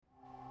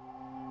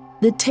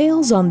The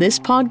tales on this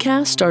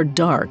podcast are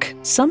dark,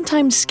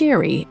 sometimes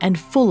scary, and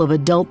full of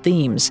adult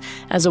themes.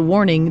 As a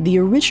warning, the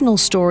original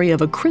story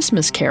of A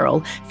Christmas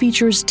Carol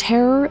features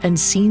terror and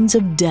scenes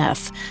of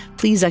death.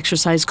 Please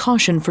exercise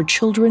caution for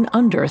children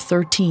under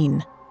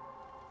 13.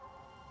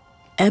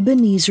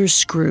 Ebenezer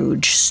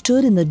Scrooge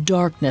stood in the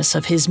darkness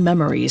of his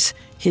memories,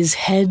 his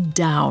head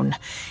down.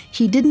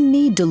 He didn't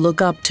need to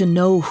look up to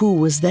know who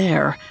was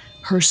there.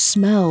 Her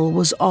smell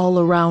was all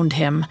around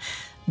him.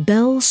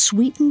 Belle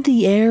sweetened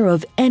the air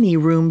of any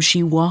room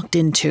she walked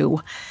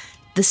into.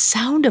 The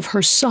sound of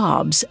her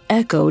sobs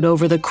echoed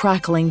over the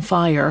crackling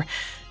fire.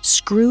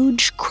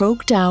 Scrooge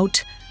croaked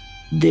out,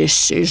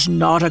 "This is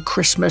not a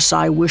Christmas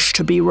I wish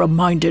to be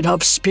reminded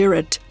of,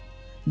 Spirit."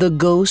 The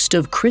ghost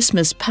of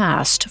Christmas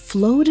past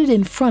floated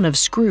in front of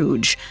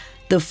Scrooge,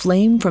 the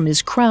flame from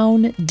his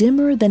crown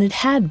dimmer than it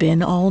had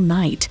been all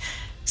night.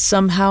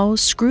 Somehow,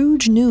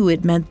 Scrooge knew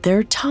it meant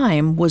their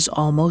time was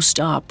almost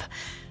up.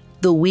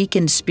 The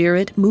weakened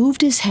spirit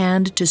moved his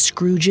hand to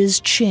Scrooge's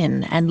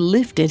chin and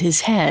lifted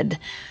his head.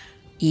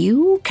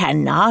 "You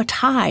cannot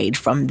hide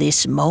from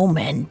this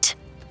moment."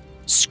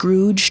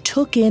 Scrooge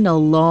took in a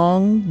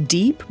long,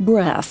 deep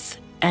breath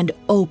and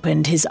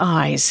opened his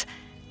eyes.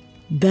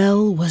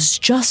 Belle was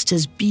just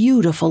as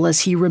beautiful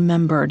as he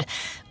remembered,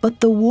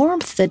 but the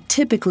warmth that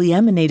typically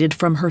emanated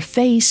from her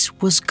face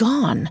was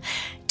gone.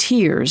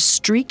 Tears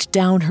streaked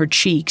down her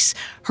cheeks,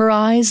 her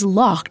eyes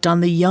locked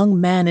on the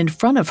young man in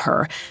front of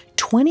her,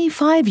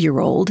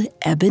 25-year-old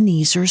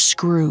Ebenezer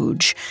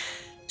Scrooge.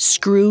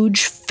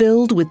 Scrooge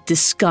filled with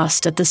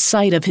disgust at the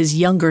sight of his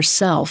younger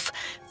self,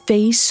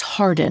 face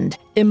hardened,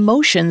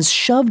 emotions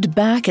shoved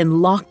back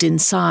and locked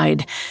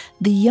inside.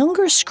 The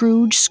younger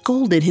Scrooge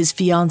scolded his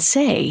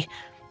fiancée.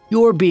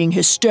 "You're being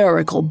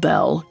hysterical,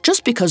 Belle.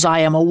 Just because I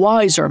am a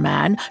wiser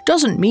man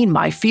doesn't mean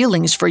my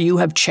feelings for you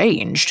have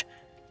changed."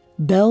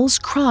 Belle's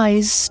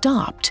cries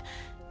stopped.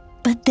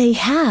 "But they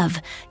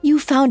have. You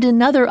found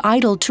another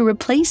idol to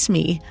replace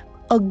me.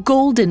 A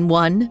golden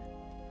one."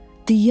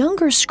 The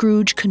younger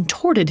Scrooge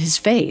contorted his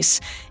face.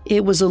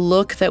 It was a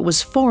look that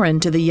was foreign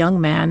to the young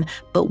man,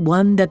 but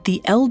one that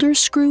the elder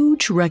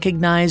Scrooge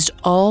recognized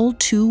all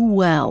too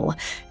well: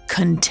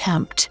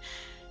 contempt.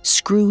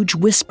 Scrooge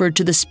whispered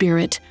to the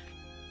spirit,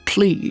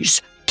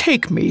 "Please,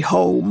 take me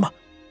home."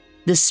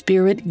 The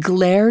spirit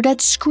glared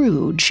at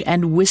Scrooge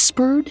and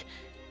whispered,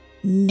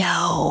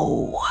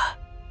 "No."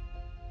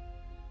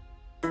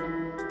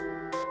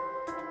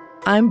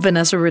 I'm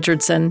Vanessa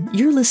Richardson.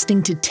 You're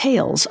listening to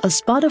Tales, a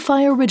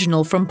Spotify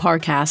original from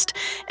Parcast.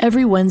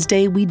 Every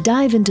Wednesday, we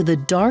dive into the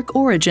dark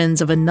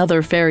origins of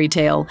another fairy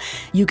tale.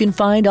 You can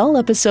find all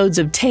episodes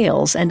of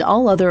Tales and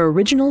all other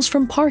originals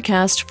from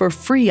Parcast for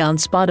free on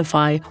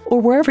Spotify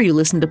or wherever you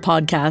listen to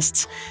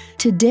podcasts.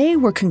 Today,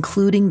 we're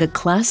concluding the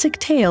classic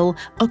tale,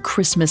 A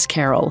Christmas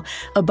Carol,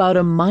 about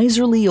a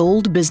miserly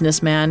old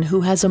businessman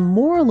who has a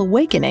moral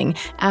awakening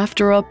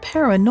after a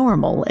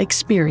paranormal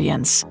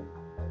experience.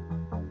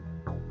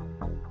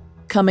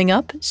 Coming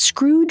up,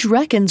 Scrooge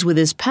reckons with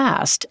his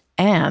past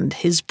and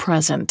his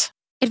present.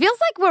 It feels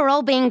like we're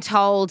all being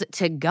told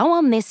to go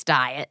on this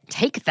diet,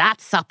 take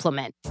that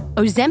supplement.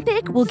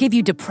 Ozempic will give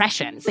you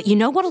depression, but you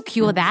know what'll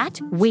cure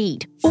that?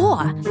 Weed.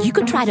 Or you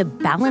could try to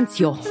balance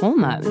your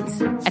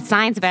hormones. At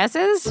Science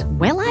Versus,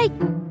 we're like,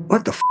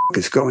 what the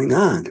is going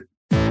on?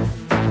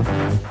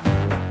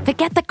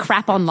 Forget the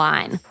crap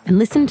online and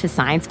listen to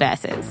Science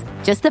Versus.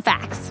 Just the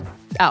facts.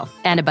 Oh,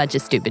 and a bunch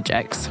of stupid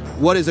jokes.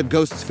 What is a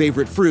ghost's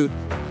favorite fruit?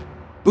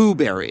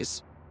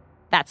 Blueberries.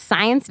 That's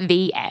Science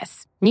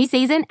VS. New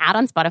season out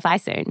on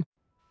Spotify soon.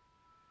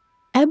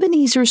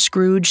 Ebenezer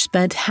Scrooge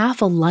spent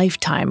half a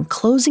lifetime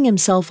closing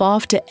himself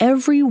off to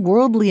every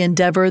worldly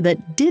endeavor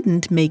that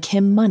didn't make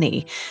him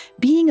money.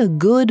 Being a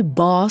good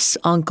boss,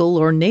 uncle,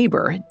 or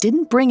neighbor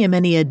didn't bring him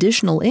any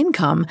additional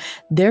income,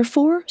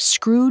 therefore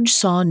Scrooge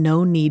saw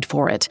no need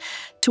for it.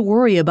 To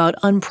worry about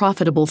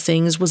unprofitable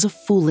things was a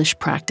foolish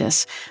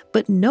practice,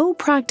 but no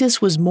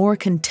practice was more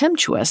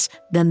contemptuous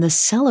than the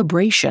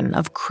celebration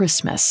of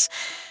Christmas.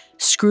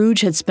 Scrooge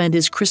had spent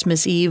his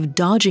Christmas Eve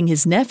dodging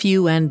his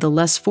nephew and the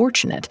less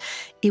fortunate.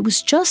 It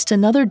was just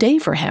another day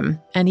for him,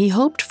 and he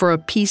hoped for a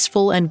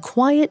peaceful and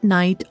quiet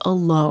night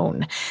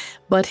alone.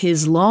 But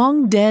his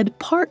long-dead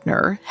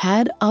partner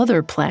had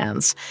other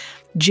plans.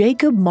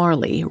 Jacob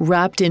Marley,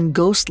 wrapped in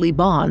ghostly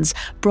bonds,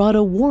 brought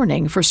a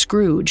warning for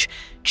Scrooge.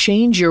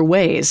 Change your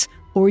ways,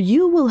 or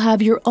you will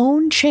have your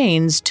own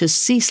chains to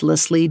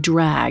ceaselessly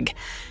drag.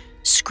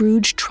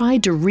 Scrooge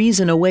tried to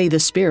reason away the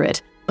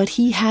spirit, but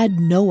he had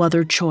no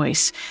other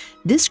choice.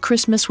 This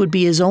Christmas would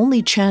be his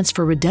only chance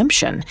for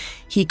redemption.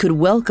 He could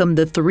welcome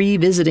the 3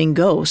 visiting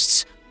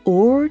ghosts,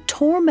 or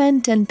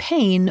torment and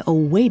pain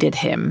awaited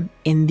him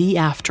in the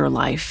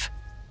afterlife.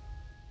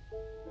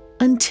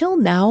 Until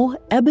now,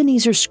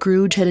 Ebenezer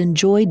Scrooge had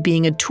enjoyed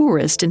being a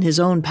tourist in his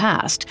own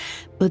past,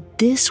 but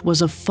this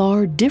was a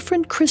far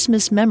different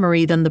Christmas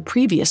memory than the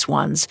previous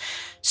ones.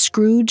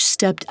 Scrooge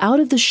stepped out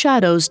of the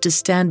shadows to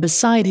stand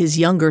beside his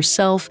younger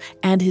self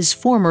and his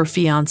former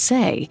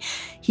fiancée.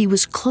 He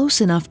was close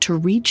enough to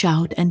reach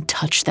out and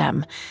touch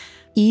them.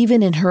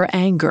 Even in her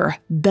anger,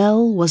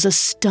 Belle was a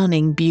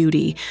stunning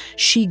beauty.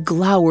 She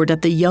glowered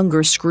at the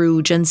younger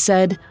Scrooge and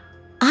said,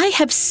 "I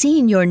have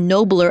seen your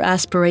nobler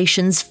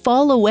aspirations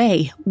fall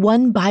away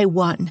one by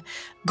one.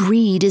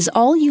 Greed is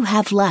all you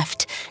have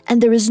left,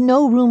 and there is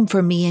no room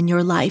for me in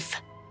your life."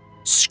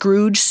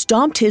 Scrooge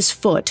stomped his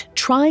foot,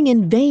 trying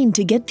in vain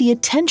to get the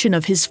attention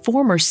of his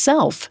former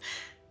self.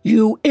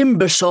 "You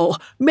imbecile!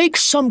 Make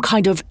some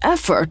kind of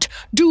effort!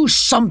 Do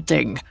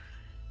something!"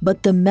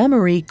 But the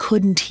memory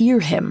couldn't hear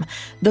him.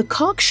 The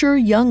cocksure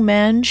young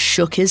man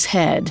shook his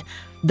head.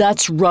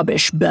 "That's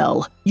rubbish,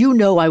 Belle. You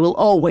know I will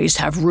always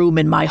have room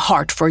in my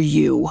heart for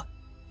you."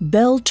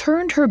 Belle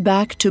turned her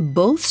back to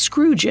both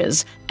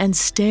Scrooges and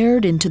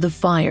stared into the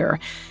fire.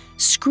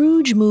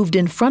 Scrooge moved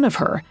in front of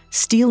her,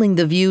 stealing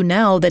the view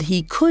now that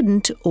he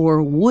couldn't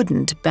or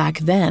wouldn't back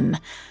then.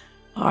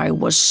 "I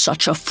was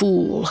such a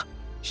fool,"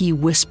 he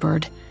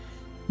whispered.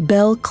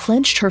 Belle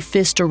clenched her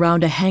fist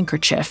around a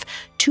handkerchief,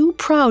 too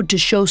proud to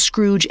show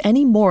Scrooge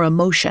any more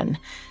emotion.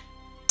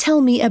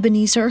 "Tell me,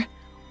 Ebenezer,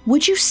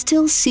 would you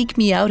still seek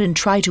me out and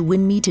try to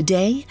win me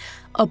today?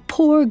 A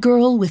poor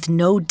girl with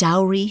no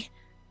dowry?"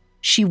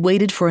 She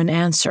waited for an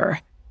answer.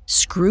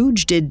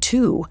 Scrooge did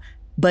too,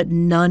 but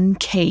none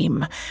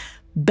came.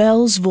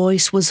 Belle's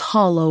voice was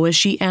hollow as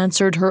she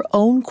answered her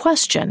own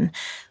question.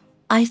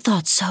 "I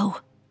thought so."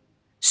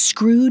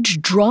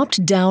 Scrooge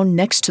dropped down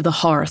next to the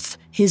hearth,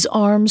 his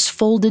arms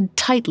folded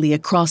tightly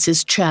across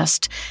his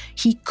chest.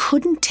 He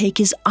couldn't take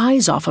his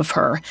eyes off of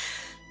her.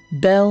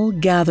 Belle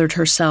gathered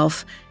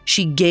herself.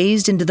 She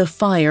gazed into the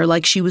fire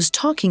like she was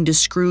talking to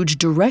Scrooge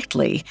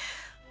directly.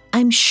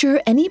 "I'm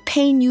sure any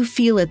pain you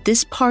feel at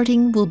this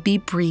parting will be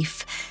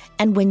brief,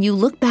 and when you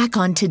look back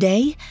on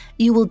today,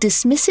 you will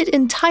dismiss it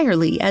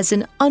entirely as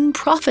an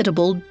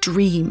unprofitable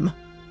dream."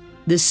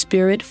 The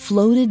spirit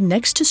floated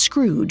next to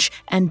Scrooge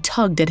and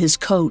tugged at his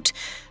coat,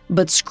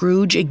 but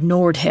Scrooge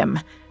ignored him.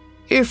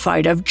 "If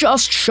I'd have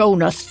just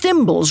shown a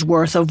thimble's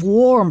worth of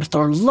warmth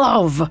or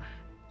love,"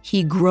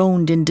 he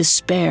groaned in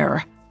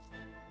despair.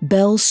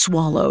 Belle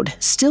swallowed,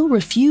 still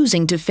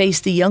refusing to face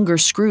the younger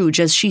Scrooge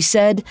as she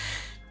said,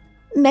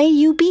 "May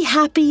you be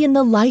happy in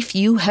the life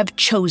you have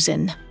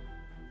chosen."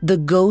 The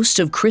ghost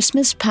of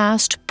Christmas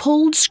past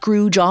pulled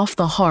Scrooge off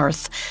the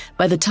hearth.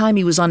 By the time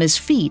he was on his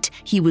feet,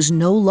 he was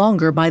no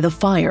longer by the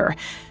fire.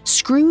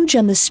 Scrooge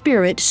and the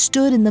spirit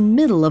stood in the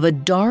middle of a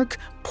dark,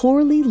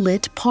 poorly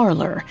lit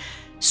parlor.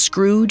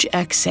 Scrooge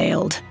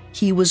exhaled.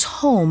 He was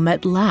home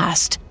at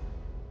last.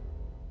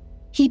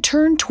 He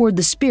turned toward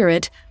the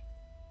spirit.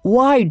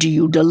 "Why do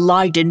you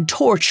delight in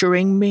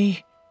torturing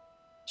me?"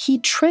 He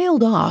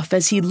trailed off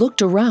as he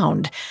looked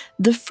around.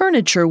 The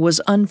furniture was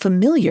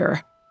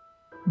unfamiliar.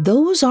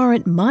 "Those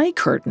aren't my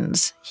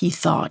curtains," he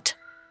thought.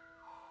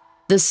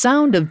 The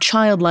sound of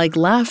childlike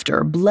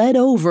laughter bled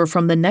over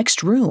from the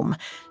next room.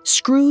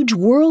 Scrooge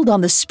whirled on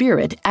the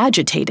spirit,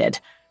 agitated.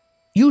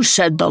 "You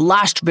said the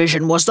last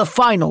vision was the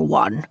final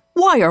one.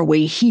 Why are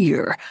we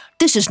here?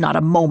 This is not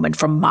a moment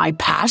from my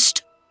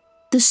past."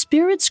 The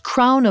spirit's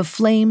crown of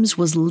flames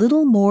was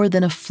little more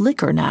than a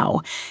flicker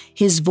now.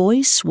 His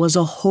voice was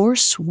a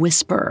hoarse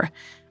whisper.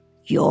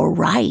 "You're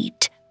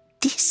right.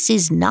 This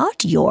is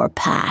not your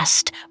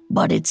past,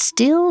 but it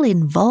still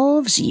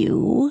involves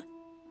you."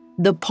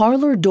 The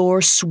parlor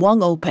door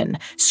swung open.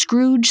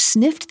 Scrooge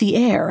sniffed the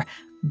air.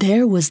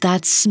 There was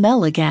that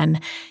smell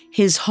again.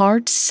 His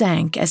heart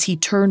sank as he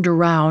turned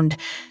around.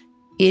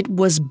 It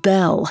was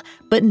Belle,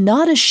 but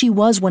not as she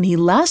was when he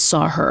last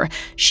saw her.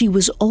 She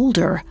was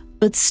older,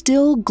 but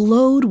still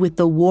glowed with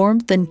the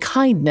warmth and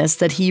kindness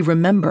that he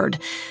remembered.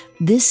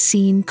 This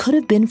scene could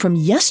have been from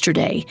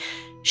yesterday.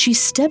 She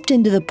stepped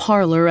into the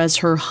parlor as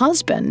her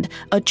husband,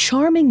 a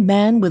charming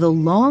man with a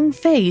long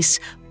face,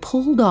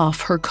 pulled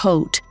off her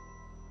coat.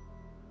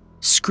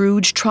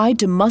 Scrooge tried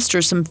to muster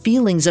some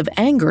feelings of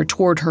anger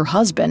toward her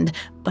husband,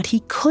 but he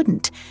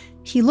couldn't.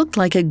 He looked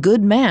like a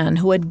good man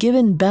who had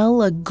given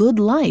Belle a good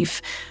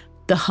life.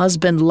 The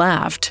husband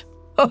laughed.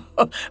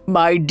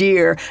 "My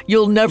dear,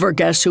 you'll never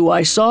guess who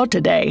I saw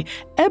today.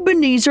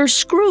 Ebenezer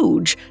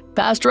Scrooge.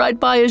 Passed right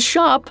by his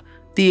shop.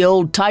 The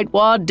old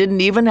tightwad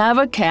didn't even have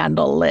a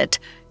candle lit.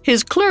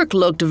 His clerk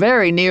looked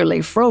very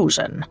nearly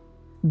frozen."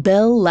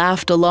 Belle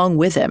laughed along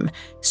with him.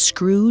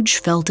 Scrooge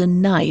felt a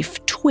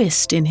knife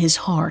twist in his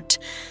heart.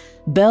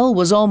 Belle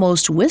was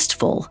almost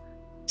wistful.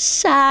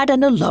 "Sad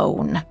and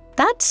alone.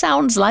 That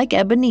sounds like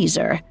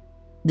Ebenezer."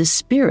 The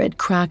spirit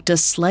cracked a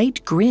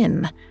slight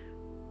grin.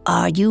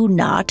 "Are you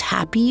not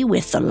happy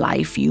with the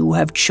life you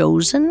have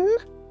chosen?"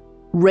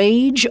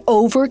 Rage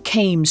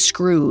overcame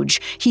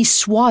Scrooge. He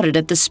swatted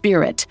at the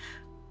spirit.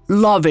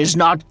 "Love is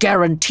not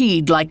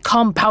guaranteed like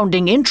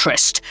compounding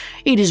interest.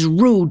 It is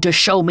rude to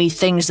show me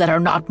things that are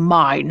not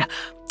mine.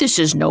 This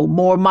is no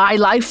more my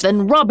life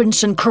than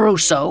Robinson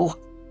Crusoe."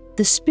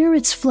 The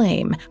spirit's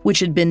flame, which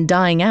had been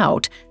dying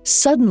out,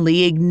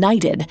 suddenly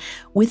ignited.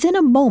 Within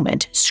a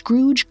moment,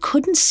 Scrooge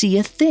couldn't see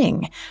a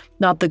thing.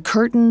 Not the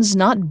curtains,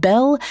 not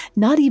Belle,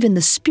 not even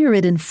the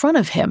spirit in front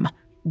of him.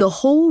 The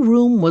whole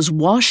room was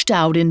washed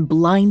out in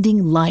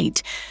blinding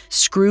light.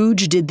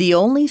 Scrooge did the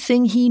only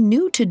thing he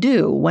knew to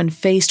do when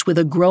faced with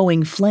a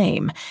growing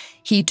flame.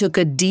 He took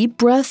a deep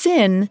breath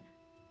in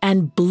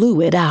and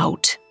blew it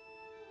out.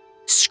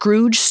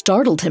 Scrooge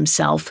startled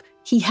himself.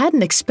 He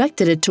hadn't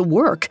expected it to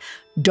work.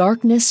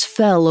 Darkness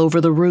fell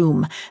over the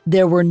room.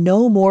 There were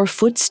no more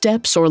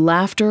footsteps or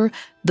laughter.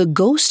 The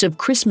ghost of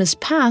Christmas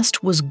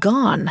past was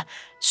gone.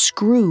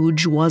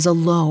 Scrooge was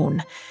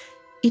alone.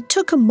 It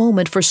took a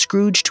moment for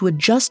Scrooge to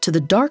adjust to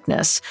the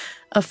darkness.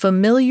 A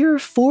familiar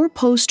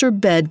 4-poster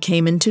bed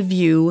came into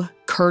view,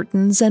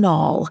 curtains and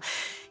all.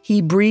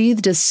 He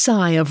breathed a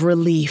sigh of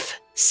relief,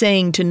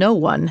 saying to no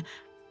one,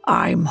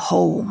 "I'm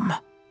home."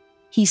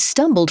 He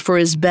stumbled for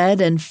his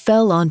bed and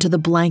fell onto the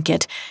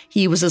blanket.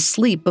 He was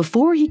asleep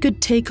before he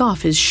could take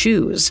off his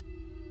shoes.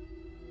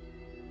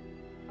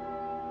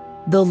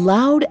 The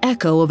loud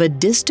echo of a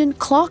distant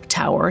clock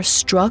tower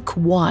struck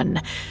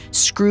 1.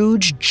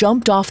 Scrooge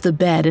jumped off the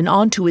bed and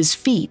onto his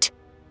feet.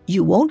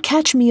 "You won't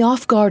catch me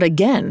off guard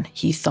again,"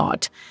 he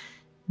thought.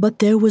 But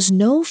there was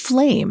no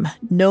flame,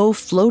 no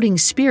floating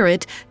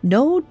spirit,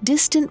 no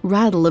distant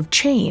rattle of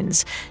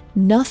chains.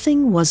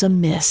 Nothing was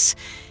amiss.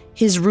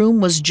 His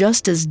room was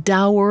just as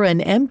dour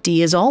and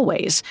empty as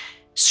always.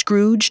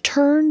 Scrooge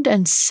turned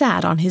and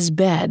sat on his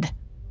bed.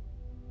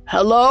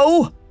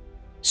 "Hello?"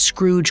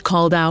 Scrooge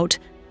called out,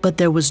 but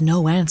there was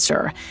no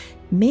answer.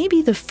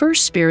 Maybe the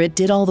first spirit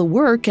did all the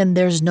work and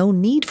there's no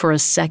need for a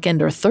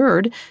second or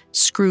third,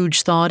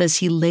 Scrooge thought as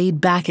he laid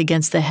back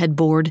against the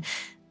headboard.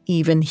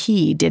 Even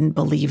he didn't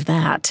believe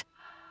that.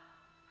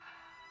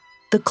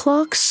 The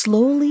clock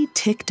slowly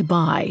ticked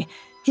by.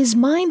 His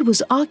mind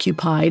was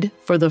occupied,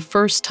 for the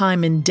first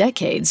time in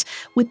decades,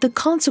 with the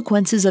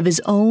consequences of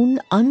his own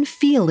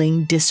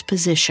unfeeling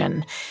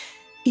disposition.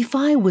 If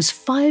I was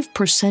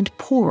 5%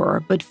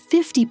 poorer but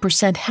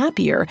 50%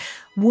 happier,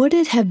 would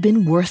it have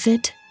been worth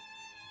it?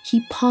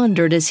 He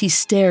pondered as he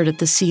stared at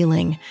the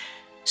ceiling.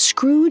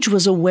 Scrooge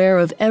was aware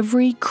of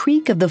every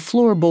creak of the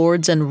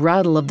floorboards and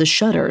rattle of the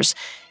shutters.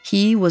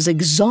 He was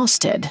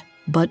exhausted,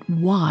 but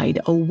wide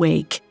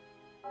awake.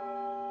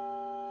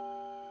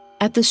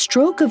 At the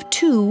stroke of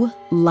 2,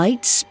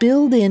 light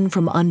spilled in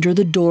from under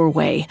the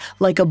doorway,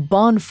 like a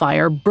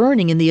bonfire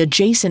burning in the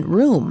adjacent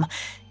room.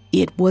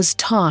 It was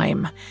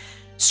time.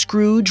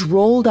 Scrooge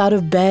rolled out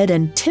of bed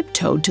and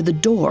tiptoed to the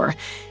door.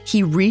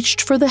 He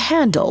reached for the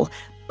handle,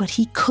 but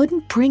he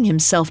couldn't bring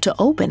himself to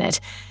open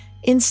it.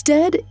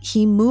 Instead,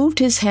 he moved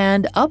his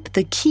hand up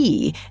the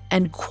key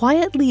and,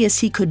 quietly as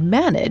he could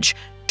manage,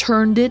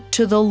 turned it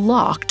to the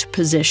locked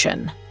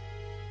position.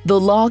 The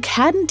lock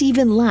hadn't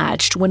even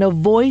latched when a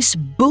voice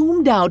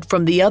boomed out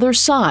from the other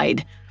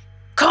side.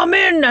 "Come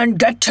in and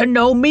get to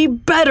know me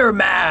better,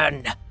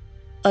 man!"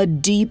 A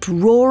deep,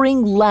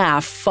 roaring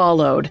laugh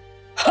followed.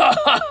 "Ha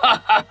ha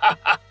ha ha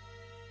ha!"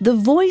 The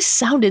voice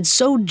sounded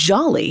so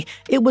jolly.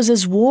 It was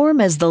as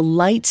warm as the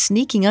light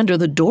sneaking under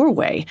the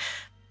doorway.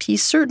 He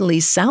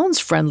certainly sounds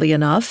friendly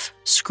enough,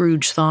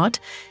 Scrooge thought.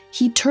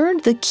 He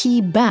turned the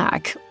key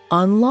back,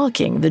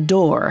 unlocking the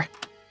door.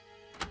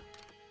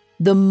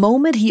 The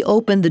moment he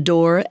opened the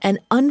door, an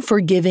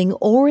unforgiving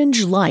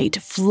orange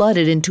light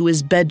flooded into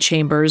his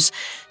bedchambers.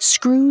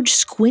 Scrooge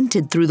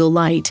squinted through the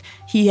light.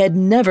 He had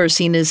never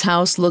seen his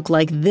house look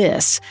like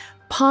this.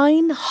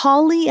 Pine,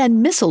 holly,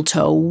 and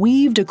mistletoe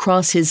weaved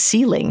across his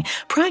ceiling,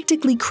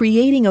 practically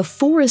creating a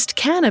forest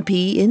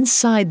canopy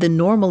inside the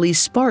normally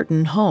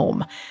Spartan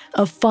home.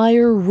 A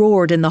fire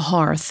roared in the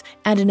hearth,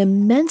 and an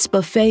immense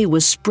buffet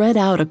was spread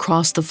out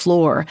across the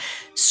floor.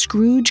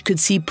 Scrooge could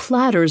see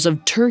platters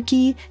of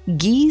turkey,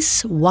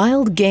 geese,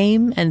 wild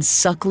game, and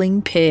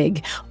suckling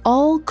pig,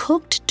 all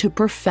cooked to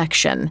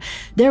perfection.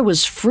 There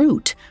was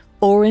fruit,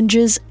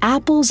 oranges,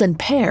 apples, and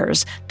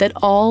pears that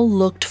all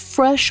looked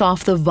fresh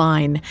off the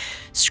vine.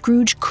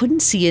 Scrooge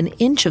couldn't see an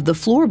inch of the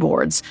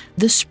floorboards.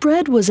 The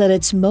spread was at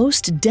its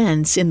most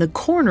dense in the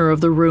corner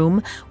of the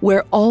room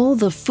where all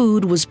the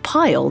food was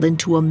piled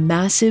into a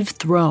massive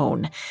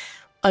throne.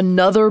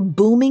 Another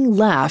booming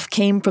laugh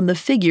came from the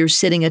figure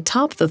sitting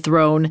atop the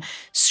throne.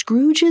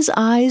 Scrooge's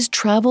eyes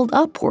traveled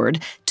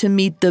upward to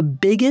meet the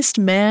biggest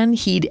man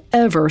he'd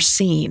ever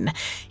seen.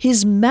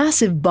 His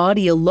massive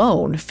body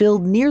alone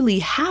filled nearly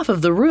half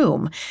of the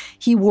room.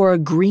 He wore a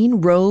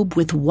green robe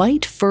with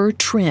white fur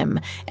trim,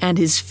 and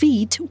his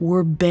feet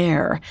were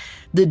bare.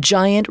 The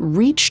giant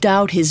reached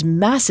out his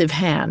massive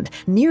hand,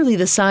 nearly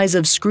the size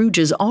of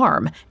Scrooge's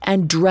arm,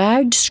 and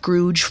dragged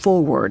Scrooge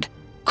forward.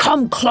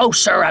 "Come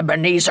closer,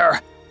 Ebenezer,"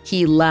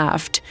 he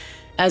laughed.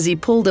 As he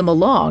pulled him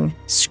along,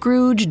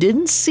 Scrooge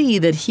didn't see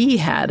that he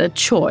had a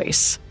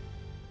choice.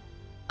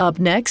 Up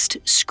next,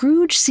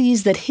 Scrooge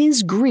sees that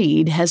his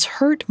greed has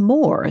hurt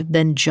more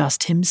than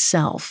just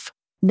himself.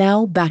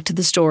 Now back to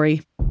the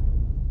story.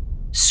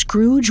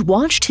 Scrooge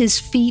watched his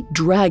feet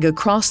drag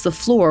across the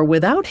floor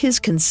without his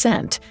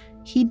consent.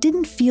 He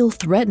didn't feel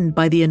threatened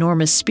by the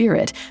enormous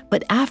spirit,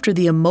 but after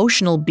the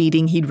emotional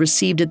beating he'd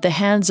received at the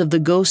hands of the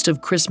ghost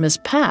of Christmas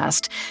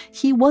past,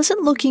 he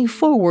wasn't looking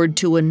forward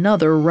to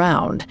another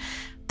round.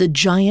 The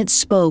giant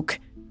spoke.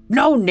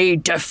 No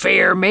need to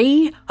fear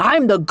me.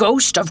 I'm the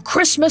ghost of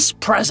Christmas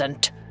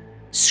present.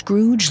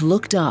 Scrooge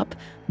looked up.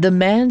 The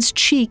man's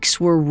cheeks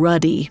were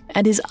ruddy,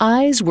 and his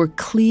eyes were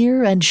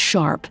clear and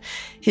sharp.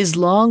 His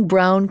long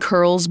brown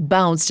curls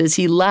bounced as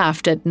he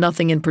laughed at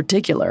nothing in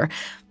particular.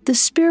 The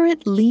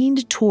spirit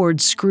leaned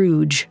toward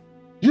Scrooge.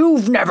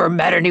 You've never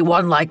met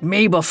anyone like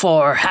me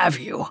before, have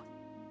you?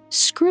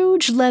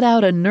 Scrooge let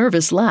out a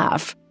nervous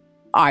laugh.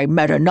 I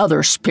met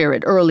another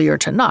spirit earlier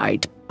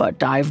tonight,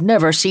 but I've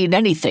never seen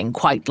anything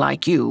quite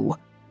like you.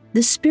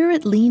 The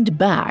spirit leaned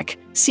back,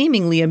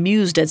 seemingly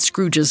amused at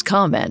Scrooge's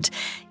comment.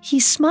 He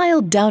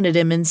smiled down at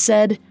him and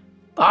said,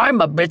 I'm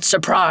a bit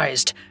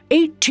surprised.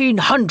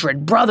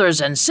 1,800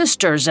 brothers and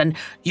sisters, and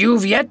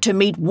you've yet to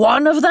meet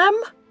one of them?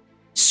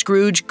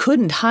 Scrooge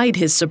couldn't hide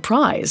his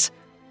surprise.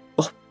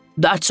 Oh,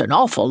 that's an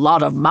awful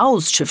lot of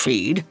mouths to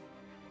feed.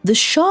 The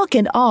shock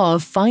and awe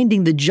of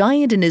finding the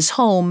giant in his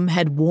home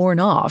had worn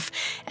off,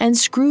 and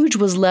Scrooge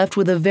was left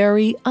with a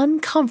very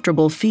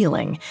uncomfortable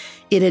feeling.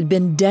 It had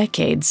been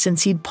decades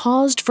since he'd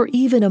paused for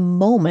even a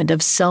moment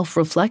of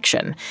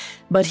self-reflection,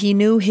 but he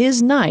knew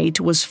his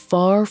night was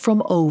far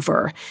from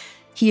over.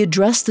 He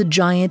addressed the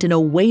giant in a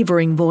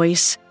wavering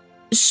voice.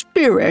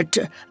 Spirit,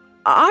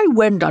 I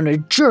went on a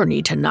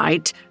journey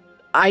tonight.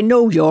 I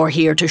know you're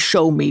here to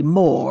show me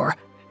more.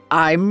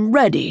 I'm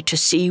ready to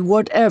see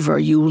whatever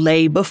you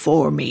lay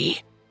before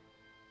me.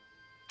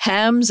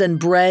 Hams and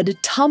bread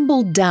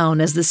tumbled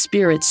down as the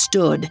spirit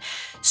stood.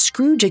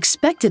 Scrooge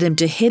expected him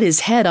to hit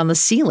his head on the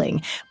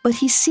ceiling, but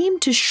he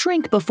seemed to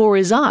shrink before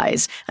his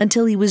eyes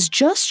until he was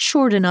just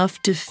short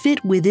enough to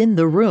fit within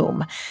the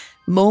room.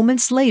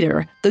 Moments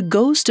later, the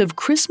ghost of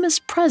Christmas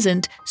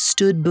present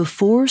stood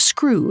before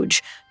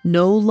Scrooge,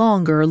 no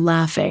longer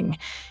laughing.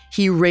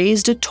 He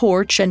raised a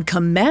torch and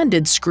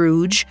commanded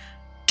Scrooge,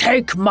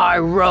 Take my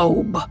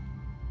robe.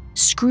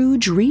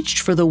 Scrooge reached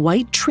for the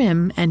white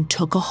trim and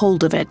took a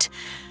hold of it.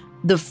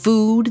 The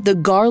food, the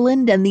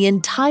garland, and the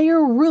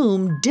entire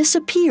room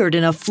disappeared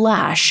in a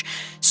flash.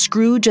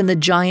 Scrooge and the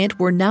giant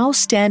were now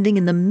standing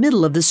in the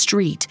middle of the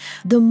street,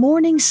 the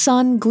morning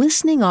sun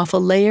glistening off a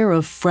layer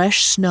of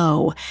fresh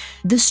snow.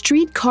 The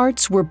street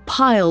carts were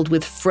piled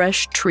with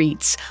fresh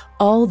treats.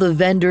 All the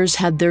vendors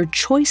had their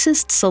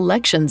choicest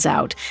selections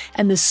out,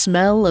 and the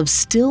smell of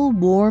still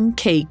warm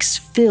cakes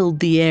filled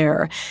the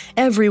air.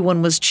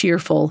 Everyone was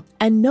cheerful,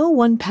 and no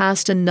one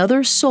passed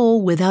another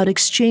soul without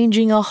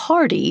exchanging a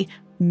hearty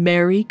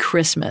Merry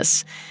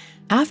Christmas.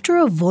 After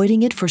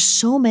avoiding it for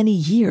so many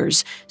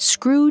years,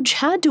 Scrooge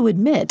had to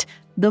admit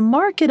the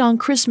market on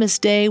Christmas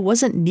Day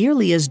wasn't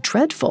nearly as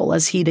dreadful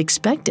as he'd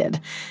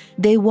expected.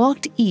 They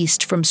walked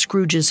east from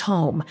Scrooge's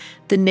home,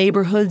 the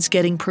neighborhoods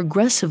getting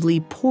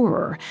progressively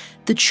poorer.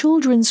 The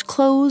children's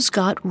clothes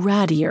got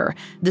rattier,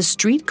 the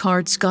street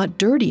carts got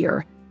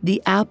dirtier,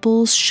 the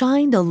apples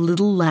shined a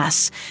little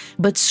less,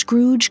 but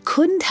Scrooge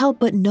couldn't help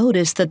but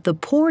notice that the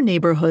poor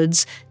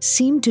neighborhoods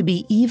seemed to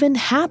be even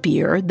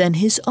happier than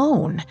his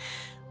own.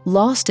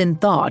 Lost in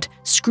thought,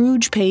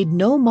 Scrooge paid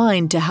no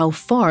mind to how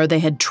far they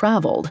had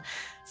traveled.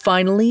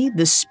 Finally,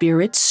 the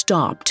spirit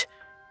stopped.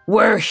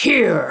 We're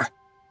here,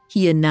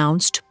 he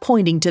announced,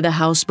 pointing to the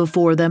house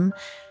before them.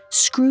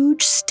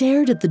 Scrooge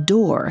stared at the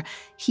door.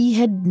 He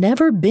had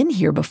never been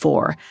here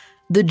before.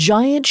 The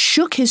giant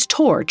shook his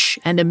torch,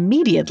 and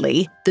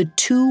immediately the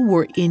two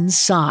were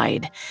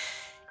inside.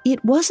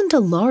 It wasn't a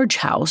large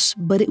house,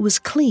 but it was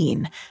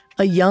clean.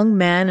 A young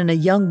man and a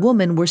young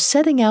woman were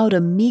setting out a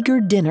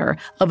meager dinner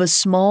of a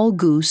small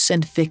goose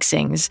and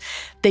fixings.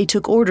 They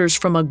took orders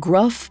from a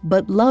gruff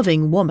but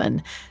loving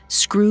woman.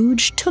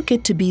 Scrooge took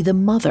it to be the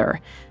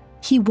mother.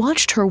 He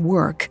watched her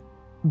work.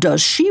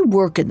 Does she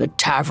work in the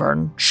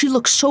tavern? She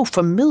looks so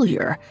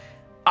familiar.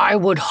 I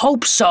would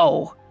hope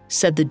so,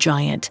 said the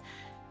giant.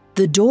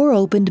 The door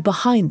opened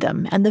behind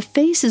them, and the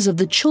faces of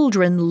the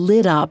children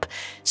lit up.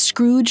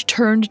 Scrooge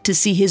turned to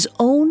see his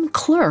own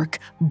clerk,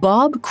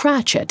 Bob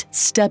Cratchit,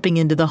 stepping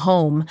into the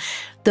home.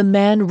 The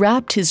man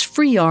wrapped his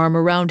free arm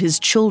around his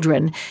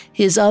children.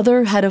 His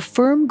other had a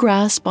firm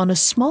grasp on a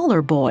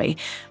smaller boy.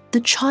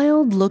 The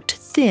child looked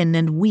thin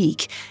and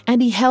weak,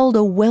 and he held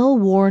a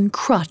well-worn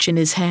crutch in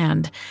his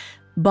hand.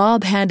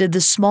 Bob handed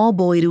the small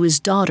boy to his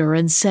daughter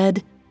and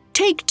said,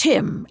 Take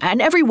Tim,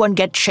 and everyone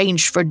get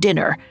changed for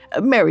dinner.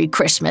 Merry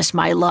Christmas,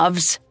 my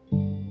loves.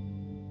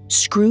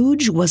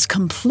 Scrooge was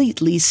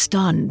completely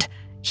stunned.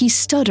 He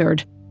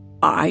stuttered,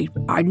 I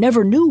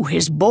never knew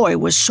his boy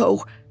was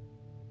so...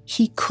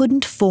 He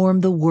couldn't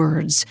form the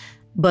words,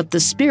 but the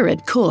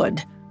spirit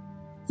could.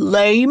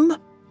 Lame?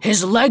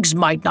 His legs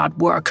might not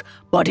work,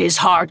 but his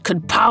heart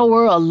could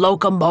power a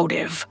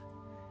locomotive.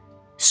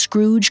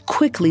 Scrooge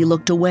quickly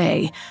looked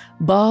away.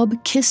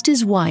 Bob kissed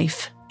his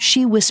wife.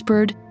 She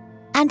whispered,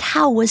 And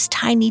how was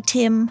Tiny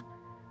Tim?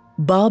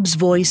 Bob's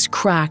voice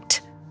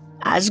cracked.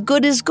 As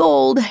good as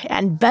gold,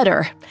 and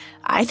better.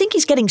 I think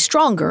he's getting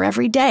stronger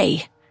every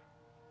day.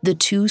 The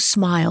two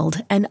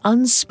smiled, an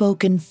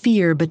unspoken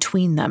fear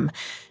between them.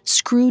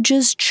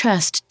 Scrooge's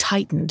chest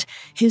tightened.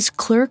 His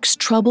clerk's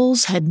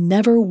troubles had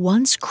never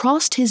once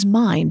crossed his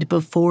mind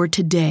before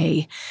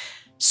today.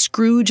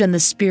 Scrooge and the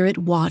spirit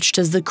watched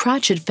as the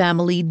Cratchit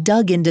family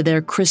dug into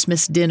their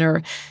Christmas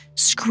dinner.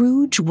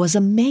 Scrooge was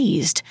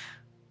amazed.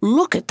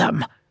 Look at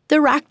them.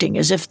 They're acting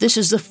as if this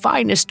is the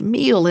finest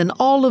meal in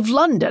all of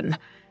London.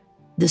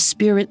 The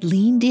spirit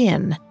leaned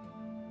in.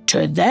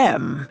 To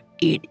them,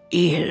 it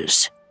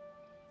is.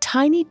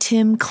 Tiny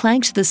Tim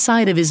clanked the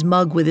side of his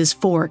mug with his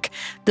fork.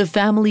 The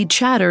family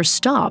chatter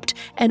stopped,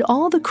 and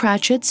all the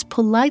Cratchits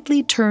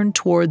politely turned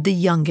toward the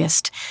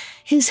youngest.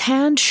 His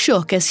hand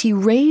shook as he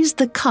raised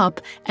the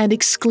cup and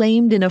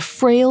exclaimed in a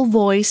frail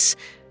voice,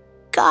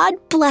 God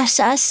bless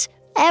us,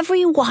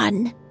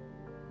 everyone.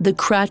 The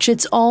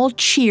Cratchits all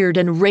cheered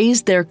and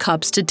raised their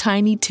cups to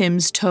Tiny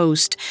Tim's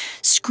toast.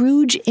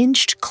 Scrooge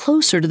inched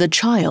closer to the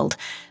child.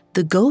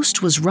 The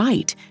ghost was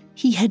right.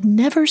 He had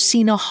never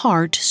seen a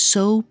heart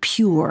so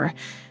pure.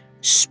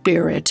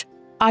 Spirit,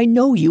 I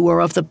know you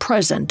are of the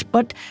present,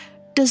 but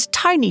does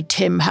Tiny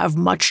Tim have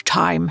much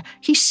time?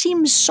 He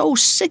seems so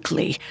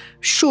sickly.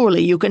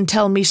 Surely you can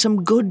tell me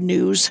some good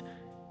news.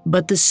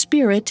 But the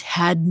spirit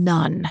had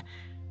none.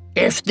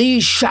 If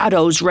these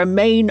shadows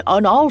remain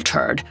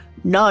unaltered,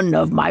 none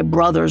of my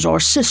brothers or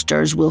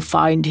sisters will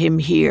find him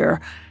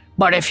here.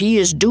 But if he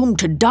is doomed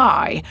to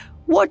die,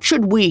 what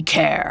should we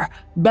care?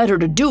 Better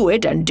to do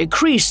it and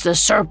decrease the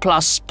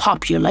surplus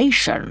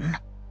population.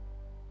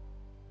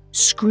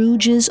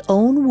 Scrooge's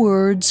own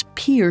words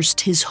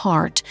pierced his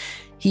heart.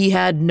 He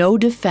had no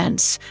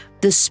defense.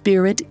 The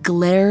spirit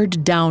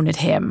glared down at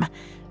him.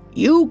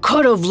 You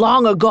could have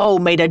long ago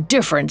made a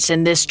difference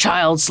in this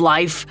child's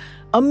life.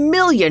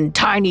 1,000,000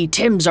 Tiny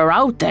Tims are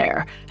out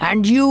there,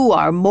 and you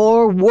are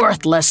more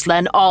worthless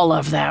than all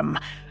of them.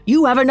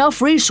 You have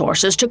enough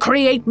resources to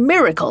create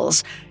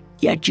miracles,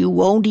 yet you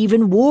won't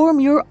even warm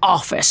your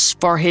office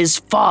for his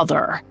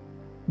father.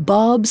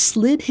 Bob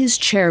slid his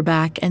chair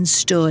back and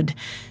stood.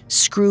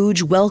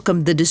 Scrooge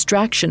welcomed the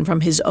distraction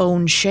from his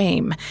own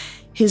shame.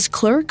 His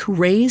clerk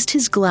raised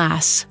his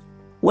glass.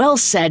 Well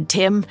said,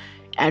 Tim,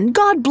 and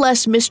God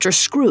bless Mr.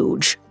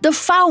 Scrooge, the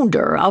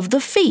founder of the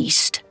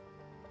feast.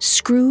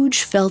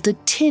 Scrooge felt a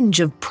tinge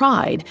of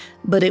pride,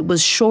 but it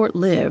was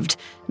short-lived.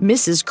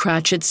 Mrs.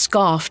 Cratchit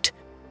scoffed.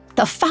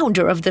 The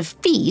founder of the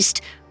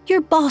feast?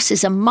 Your boss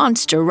is a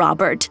monster,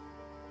 Robert.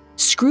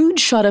 Scrooge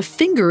shot a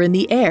finger in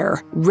the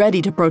air,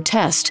 ready to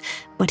protest,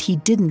 but he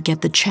didn't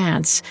get the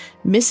chance.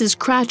 Mrs.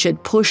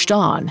 Cratchit pushed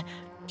on.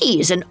 He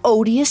is an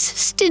odious,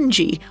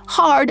 stingy,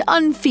 hard,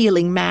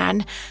 unfeeling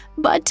man.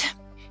 But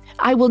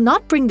I will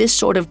not bring this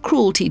sort of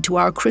cruelty to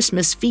our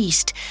Christmas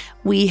feast.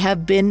 We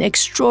have been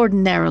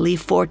extraordinarily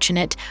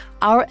fortunate.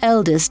 Our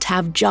eldest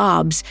have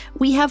jobs.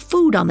 We have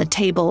food on the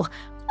table.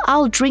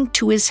 I'll drink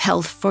to his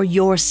health for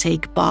your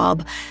sake,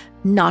 Bob,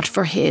 not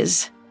for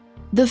his.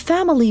 The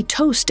family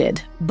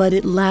toasted, but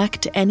it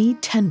lacked any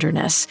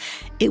tenderness.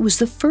 It was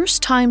the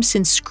first time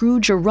since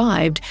Scrooge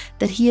arrived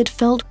that he had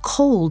felt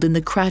cold in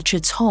the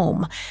Cratchits'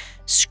 home.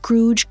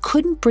 Scrooge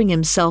couldn't bring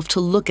himself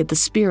to look at the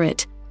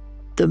spirit.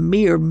 The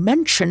mere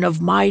mention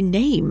of my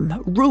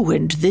name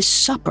ruined this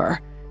supper,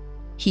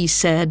 he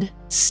said,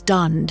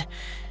 stunned.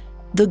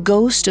 The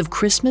ghost of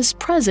Christmas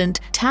Present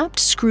tapped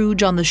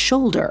Scrooge on the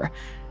shoulder.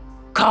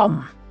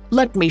 Come,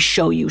 let me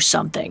show you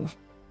something.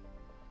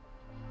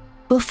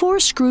 Before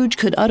Scrooge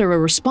could utter a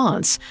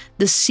response,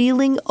 the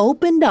ceiling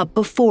opened up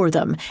before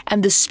them,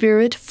 and the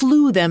spirit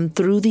flew them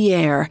through the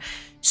air.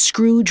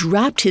 Scrooge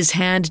wrapped his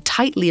hand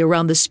tightly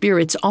around the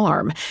spirit's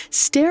arm,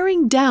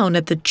 staring down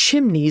at the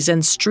chimneys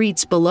and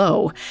streets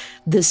below.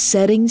 The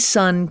setting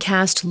sun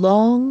cast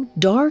long,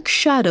 dark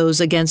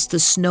shadows against the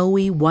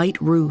snowy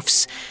white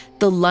roofs.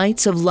 The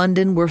lights of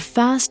London were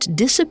fast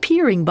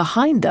disappearing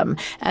behind them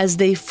as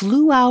they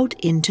flew out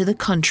into the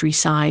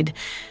countryside.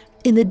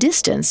 In the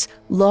distance,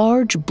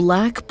 large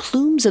black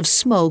plumes of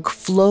smoke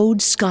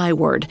flowed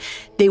skyward.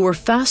 They were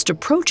fast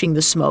approaching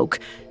the smoke.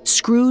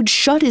 Scrooge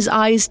shut his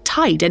eyes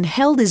tight and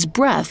held his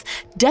breath,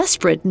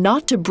 desperate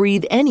not to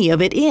breathe any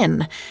of it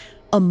in.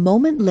 A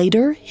moment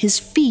later, his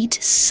feet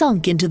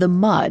sunk into the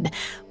mud.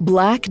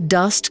 Black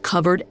dust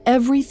covered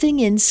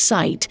everything in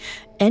sight.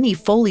 Any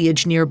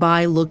foliage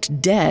nearby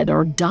looked dead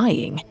or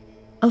dying.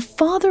 A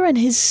father and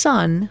his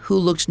son, who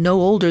looked no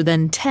older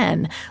than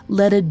 10,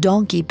 led a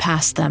donkey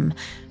past them.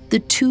 The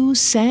two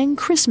sang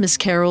Christmas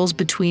carols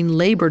between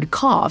labored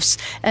coughs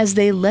as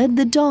they led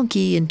the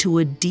donkey into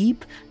a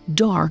deep,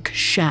 dark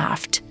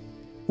shaft.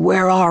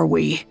 Where are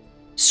we?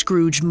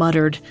 Scrooge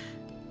muttered.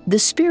 The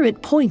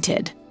spirit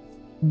pointed.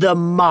 The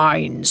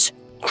mines.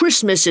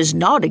 Christmas is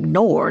not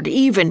ignored,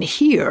 even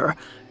here.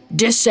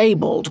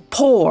 Disabled,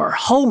 poor,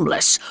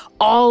 homeless,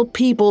 all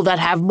people that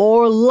have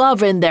more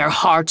love in their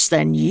hearts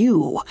than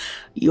you.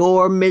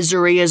 Your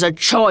misery is a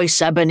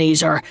choice,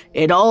 Ebenezer.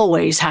 It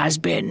always has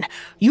been.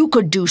 You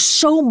could do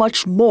so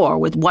much more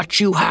with what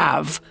you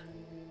have.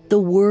 The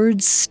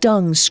words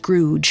stung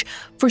Scrooge.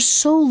 For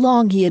so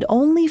long he had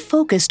only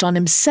focused on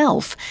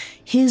himself.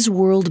 His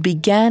world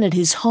began at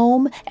his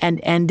home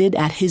and ended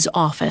at his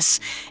office,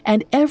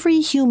 and every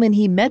human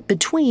he met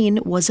between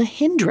was a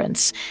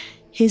hindrance.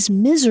 His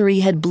misery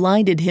had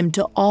blinded him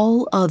to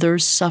all other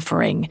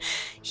suffering.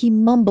 He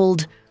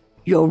mumbled,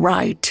 You're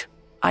right.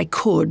 I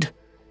could."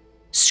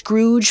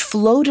 Scrooge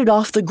floated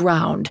off the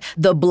ground.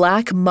 The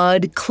black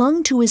mud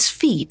clung to his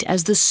feet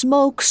as the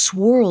smoke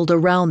swirled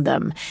around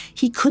them.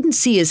 He couldn't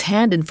see his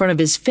hand in front of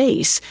his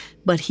face,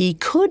 but he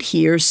could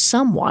hear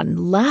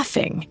someone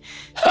laughing.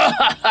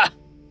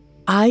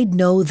 I'd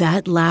know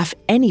that laugh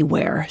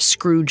anywhere,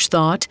 Scrooge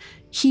thought.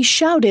 He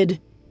shouted,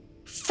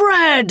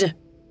 "Fred!"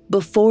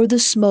 before the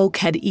smoke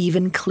had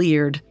even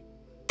cleared.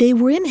 They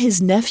were in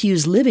his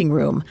nephew's living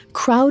room,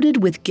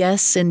 crowded with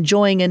guests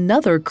enjoying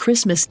another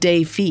Christmas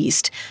Day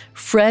feast.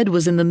 Fred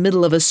was in the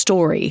middle of a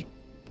story.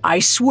 "I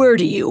swear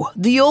to you,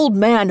 the old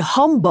man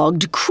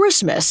humbugged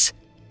Christmas!"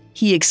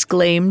 he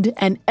exclaimed,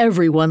 and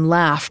everyone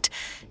laughed.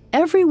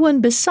 Everyone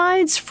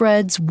besides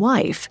Fred's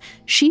wife.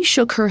 She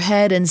shook her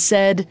head and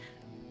said,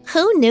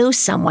 "Who knew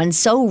someone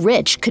so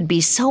rich could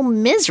be so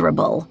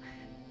miserable?"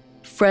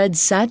 Fred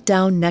sat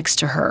down next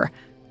to her.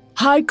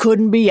 "I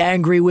couldn't be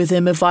angry with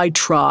him if I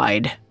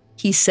tried,"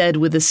 he said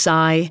with a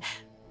sigh.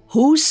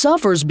 "Who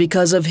suffers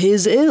because of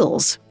his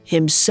ills?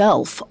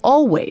 Himself,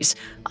 always.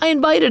 I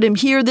invited him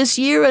here this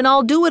year, and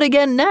I'll do it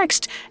again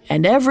next,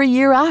 and every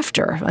year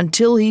after,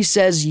 until he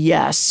says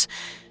yes."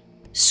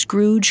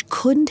 Scrooge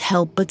couldn't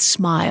help but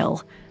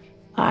smile.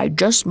 "I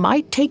just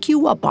might take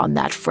you up on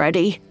that,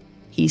 Freddie,"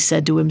 he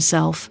said to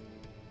himself.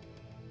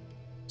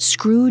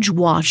 Scrooge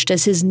watched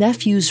as his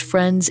nephew's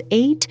friends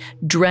ate,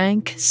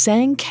 drank,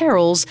 sang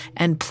carols,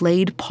 and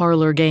played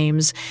parlor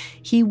games.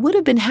 He would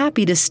have been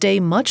happy to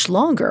stay much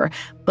longer,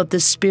 but the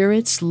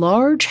spirit's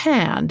large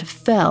hand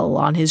fell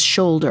on his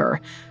shoulder.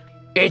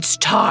 "It's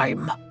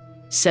time,"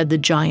 said the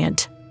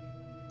giant.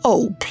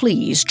 "Oh,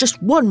 please,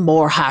 just one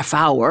more half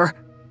hour,"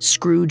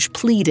 Scrooge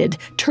pleaded,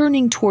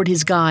 turning toward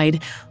his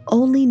guide.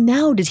 Only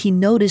now did he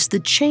notice the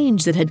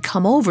change that had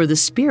come over the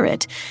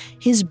spirit.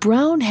 His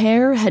brown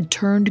hair had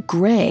turned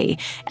gray,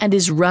 and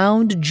his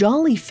round,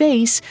 jolly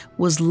face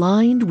was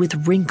lined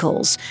with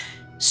wrinkles.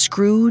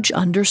 Scrooge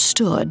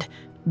understood.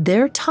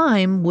 Their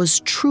time was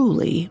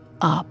truly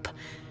up.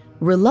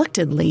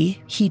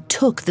 Reluctantly, he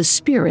took the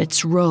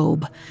spirit's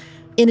robe.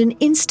 In an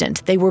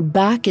instant, they were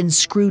back in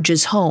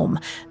Scrooge's home.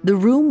 The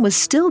room was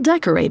still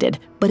decorated,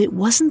 but it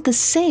wasn't the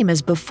same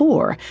as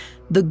before.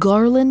 The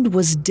garland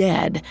was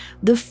dead,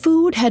 the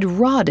food had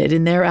rotted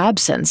in their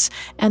absence,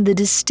 and the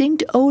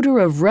distinct odor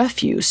of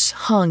refuse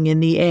hung in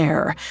the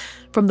air.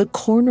 From the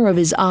corner of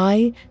his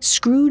eye,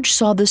 Scrooge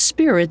saw the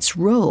spirit's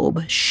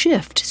robe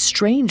shift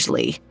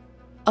strangely.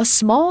 A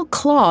small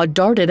claw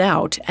darted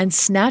out and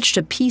snatched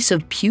a piece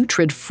of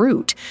putrid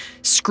fruit.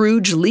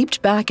 Scrooge leaped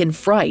back in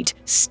fright,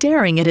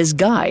 staring at his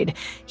guide.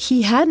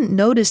 He hadn't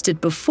noticed it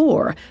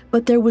before,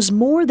 but there was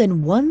more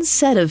than one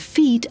set of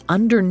feet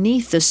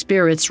underneath the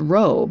spirit's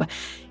robe.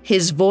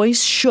 His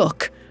voice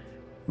shook.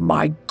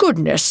 "My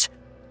goodness,"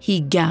 he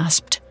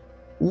gasped.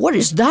 "What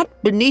is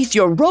that beneath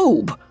your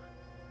robe?"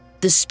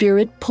 The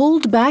spirit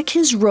pulled back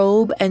his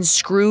robe, and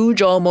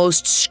Scrooge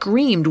almost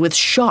screamed with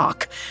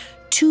shock.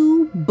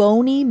 Two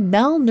bony,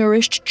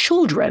 malnourished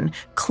children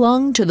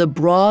clung to the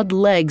broad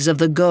legs of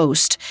the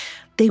ghost.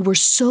 They were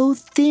so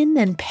thin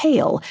and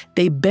pale,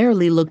 they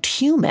barely looked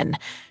human.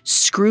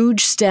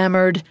 Scrooge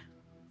stammered,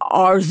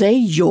 "Are they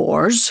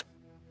yours?"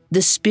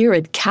 The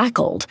spirit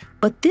cackled,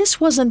 but this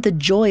wasn't the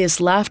joyous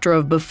laughter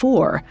of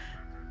before.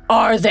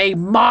 "Are they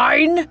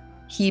mine?"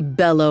 he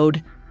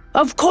bellowed.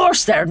 "Of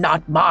course they're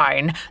not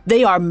mine.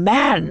 They are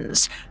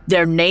man's.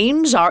 Their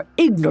names are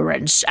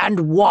Ignorance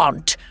and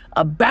Want,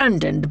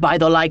 abandoned by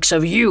the likes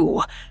of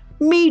you.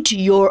 Meet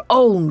your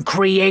own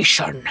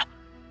creation."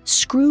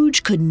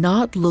 Scrooge could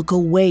not look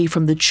away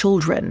from the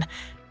children.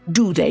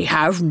 "Do they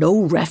have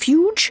no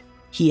refuge?"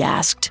 he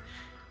asked.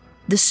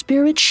 The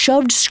spirit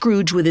shoved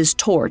Scrooge with his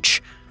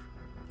torch.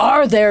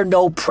 "Are there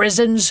no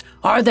prisons?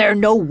 Are there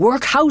no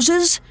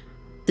workhouses?"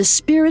 The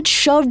spirit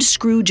shoved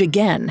Scrooge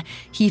again.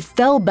 He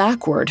fell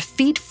backward,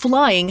 feet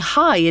flying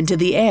high into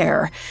the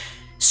air.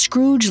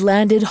 Scrooge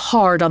landed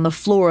hard on the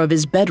floor of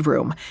his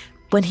bedroom.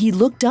 When he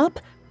looked up,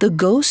 the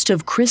ghost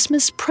of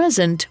Christmas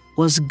present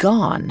was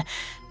gone.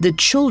 The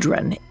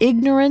children,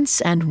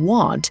 Ignorance and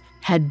Want,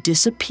 had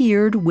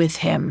disappeared with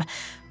him.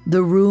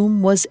 The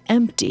room was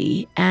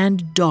empty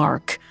and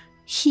dark.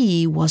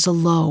 He was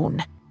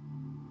alone.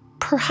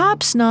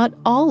 Perhaps not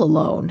all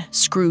alone,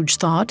 Scrooge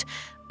thought.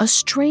 A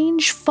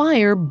strange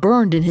fire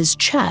burned in his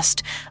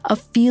chest, a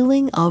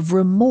feeling of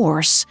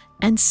remorse,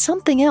 and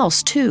something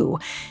else, too.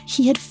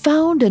 He had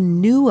found a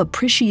new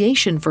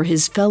appreciation for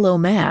his fellow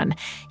man.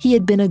 He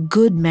had been a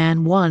good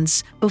man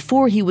once,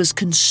 before he was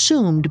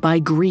consumed by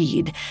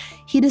greed.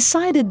 He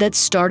decided that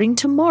starting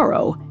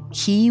tomorrow,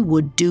 he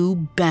would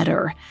do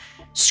better.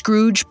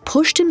 Scrooge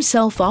pushed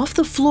himself off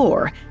the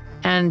floor,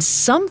 and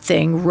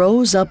something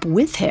rose up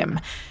with him.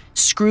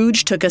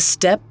 Scrooge took a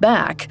step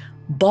back,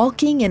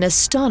 balking in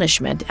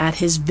astonishment at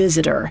his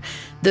visitor.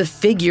 The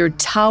figure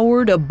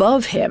towered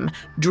above him,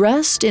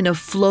 dressed in a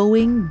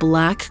flowing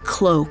black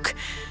cloak.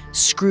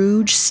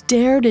 Scrooge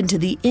stared into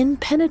the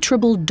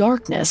impenetrable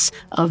darkness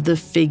of the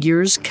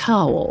figure's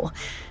cowl.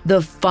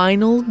 The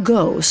final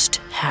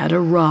ghost had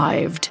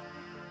arrived.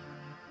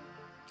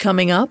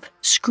 Coming up,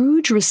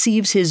 Scrooge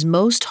receives his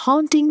most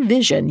haunting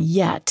vision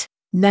yet.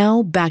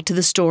 Now back to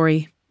the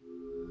story.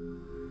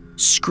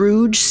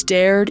 Scrooge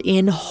stared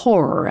in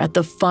horror at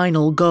the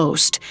final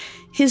ghost.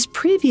 His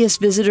previous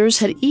visitors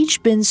had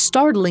each been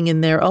startling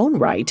in their own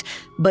right,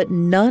 but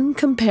none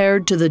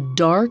compared to the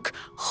dark,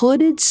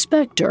 hooded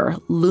specter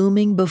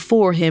looming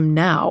before him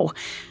now.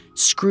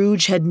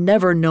 Scrooge had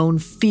never known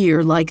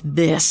fear like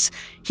this.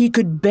 He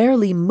could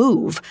barely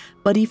move,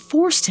 but he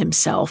forced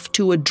himself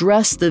to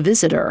address the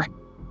visitor.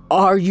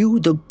 "Are you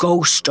the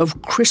ghost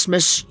of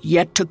Christmas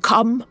yet to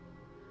come?"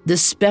 The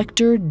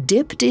specter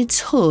dipped its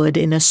hood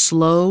in a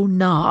slow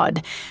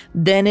nod.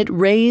 Then it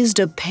raised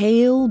a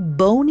pale,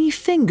 bony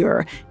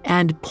finger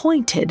and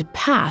pointed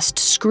past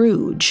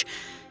Scrooge.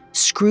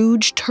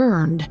 Scrooge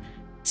turned.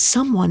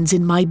 "Someone's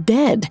in my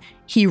bed,"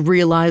 he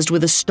realized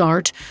with a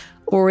start.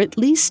 Or at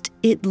least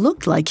it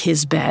looked like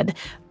his bed.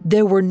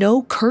 There were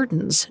no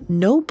curtains,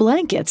 no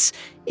blankets.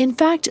 In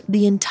fact,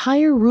 the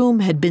entire room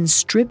had been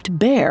stripped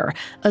bare,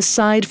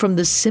 aside from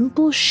the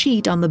simple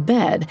sheet on the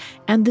bed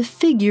and the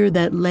figure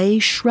that lay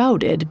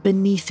shrouded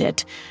beneath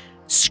it.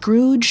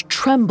 Scrooge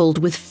trembled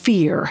with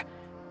fear.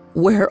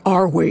 "Where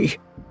are we?"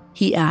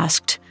 he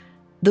asked.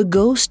 The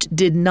ghost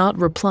did not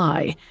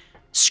reply.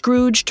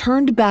 Scrooge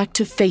turned back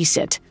to face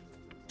it.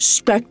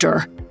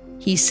 "Spectre,"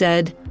 he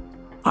said,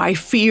 "I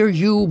fear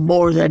you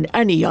more than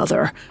any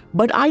other,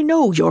 but I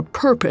know your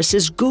purpose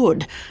is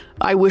good.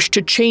 I wish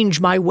to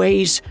change my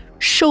ways.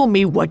 Show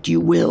me what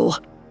you will."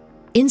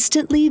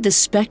 Instantly, the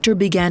specter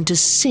began to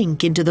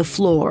sink into the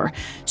floor.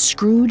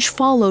 Scrooge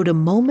followed a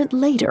moment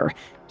later.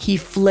 He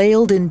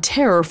flailed in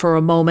terror for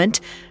a moment,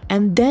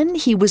 and then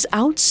he was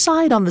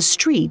outside on the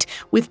street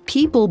with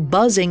people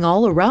buzzing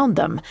all around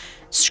them.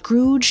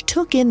 Scrooge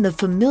took in the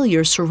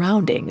familiar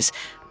surroundings.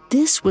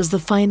 This was the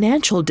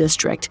financial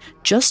district,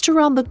 just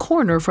around the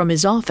corner from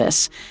his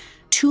office.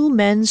 Two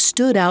men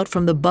stood out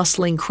from the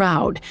bustling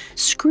crowd.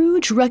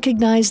 Scrooge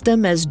recognized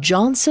them as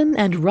Johnson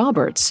and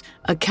Roberts,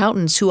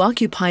 accountants who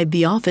occupied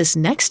the office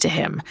next to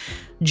him.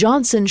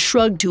 Johnson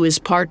shrugged to his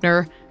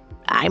partner.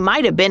 "I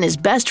might have been his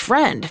best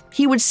friend.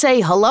 He would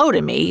say hello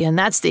to me, and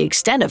that's the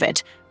extent of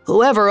it.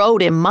 Whoever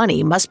owed him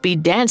money must be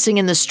dancing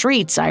in the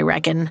streets, I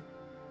reckon."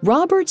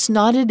 Roberts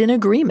nodded in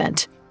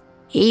agreement.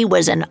 "He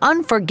was an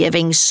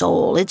unforgiving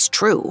soul, it's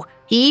true.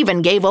 He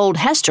even gave old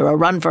Hester a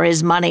run for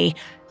his money.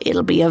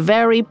 It'll be a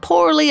very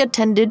poorly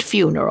attended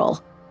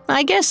funeral.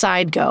 I guess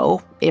I'd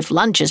go, if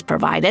lunch is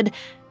provided.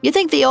 You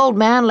think the old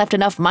man left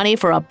enough money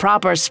for a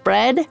proper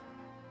spread?"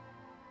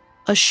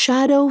 A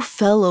shadow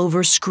fell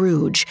over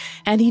Scrooge,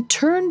 and he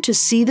turned to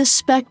see the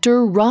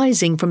specter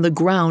rising from the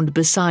ground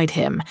beside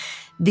him.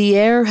 The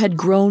air had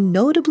grown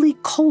notably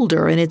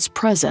colder in its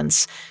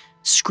presence.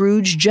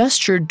 Scrooge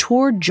gestured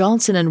toward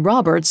Johnson and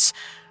Roberts.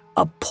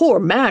 "A poor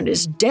man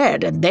is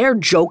dead, and they're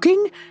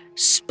joking?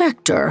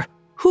 Spectre,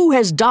 who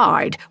has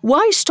died?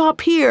 Why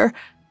stop here?"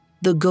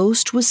 The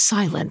ghost was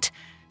silent.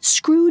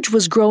 Scrooge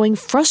was growing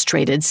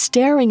frustrated,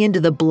 staring into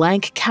the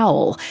blank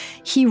cowl.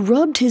 He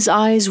rubbed his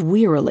eyes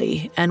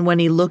wearily, and when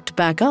he looked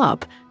back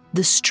up,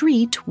 the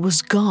street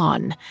was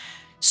gone.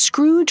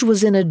 Scrooge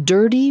was in a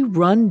dirty,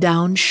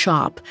 run-down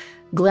shop.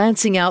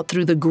 Glancing out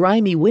through the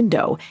grimy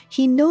window,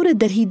 he noted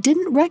that he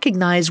didn't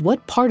recognize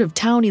what part of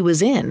town he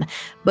was in,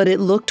 but it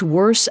looked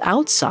worse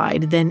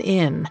outside than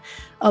in.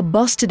 A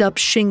busted-up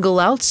shingle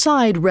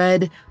outside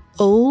read,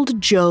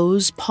 "Old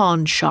Joe's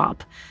Pawn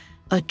Shop."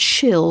 A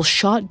chill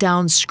shot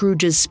down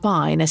Scrooge's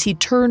spine as he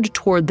turned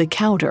toward the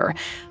counter.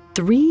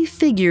 3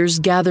 figures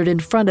gathered in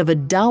front of a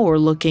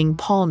dour-looking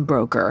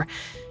pawnbroker.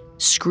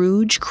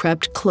 Scrooge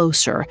crept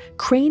closer,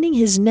 craning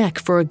his neck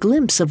for a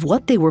glimpse of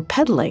what they were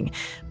peddling,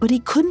 but he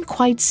couldn't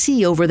quite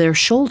see over their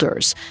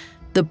shoulders.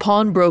 The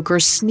pawnbroker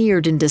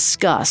sneered in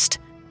disgust.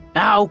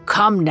 "Oh,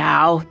 come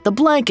now. The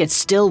blanket's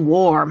still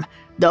warm,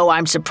 though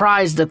I'm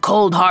surprised the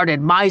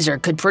cold-hearted miser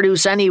could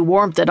produce any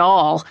warmth at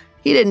all.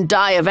 He didn't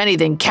die of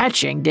anything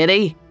catching, did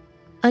he?"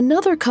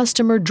 Another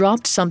customer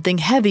dropped something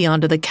heavy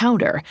onto the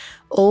counter.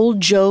 Old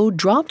Joe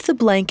dropped the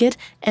blanket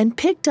and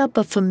picked up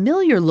a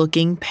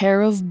familiar-looking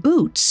pair of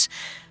boots.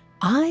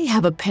 "I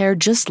have a pair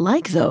just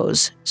like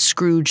those,"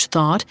 Scrooge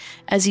thought,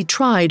 as he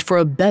tried for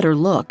a better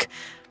look.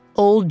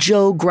 Old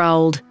Joe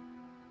growled,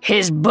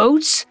 "His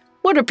boots?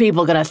 What are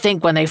people going to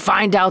think when they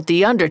find out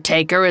the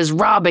undertaker is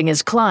robbing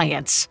his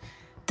clients?"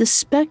 The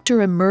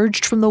specter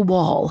emerged from the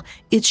wall,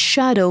 its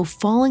shadow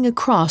falling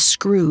across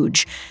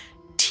Scrooge.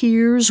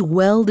 Tears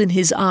welled in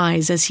his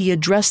eyes as he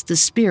addressed the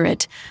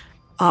spirit.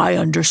 "I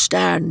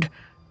understand.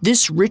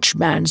 This rich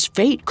man's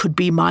fate could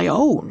be my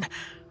own.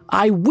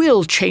 I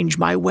will change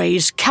my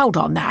ways, count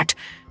on that.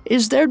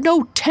 Is there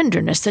no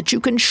tenderness that you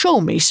can show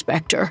me,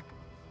 Spectre?"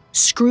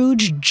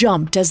 Scrooge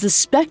jumped as the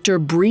specter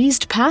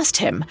breezed past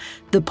him.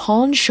 The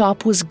pawn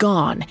shop was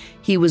gone.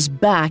 He was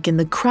back in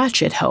the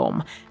Cratchit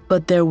home.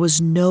 But there was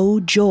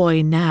no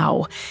joy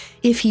now.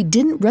 If he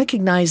didn't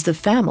recognize the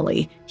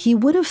family, he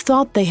would have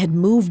thought they had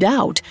moved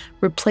out,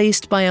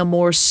 replaced by a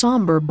more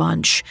somber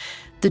bunch.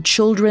 The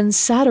children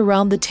sat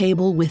around the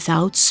table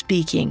without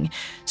speaking.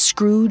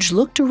 Scrooge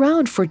looked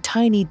around for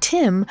Tiny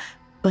Tim,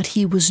 but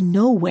he was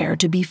nowhere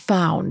to be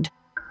found.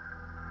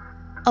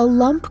 A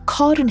lump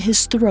caught in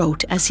his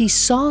throat as he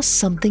saw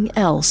something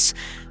else,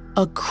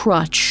 a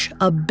crutch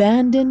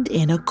abandoned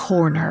in a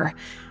corner.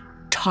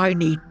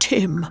 "Tiny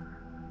Tim,"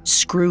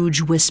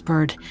 Scrooge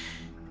whispered.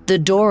 The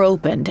door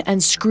opened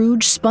and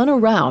Scrooge spun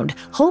around,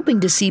 hoping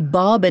to see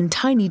Bob and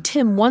Tiny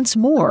Tim once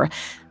more,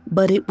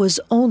 but it was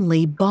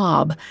only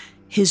Bob.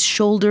 His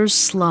shoulders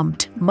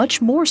slumped,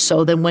 much more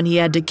so than when he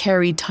had to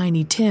carry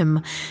Tiny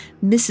Tim.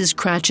 Mrs.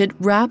 Cratchit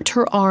wrapped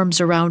her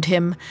arms around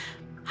him.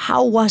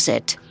 "How was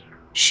it?"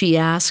 she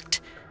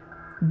asked.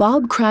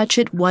 Bob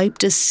Cratchit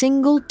wiped a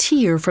single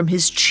tear from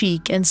his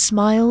cheek and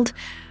smiled.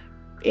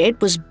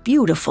 "It was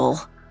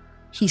beautiful,"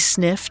 he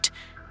sniffed.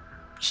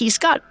 "He's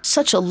got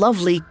such a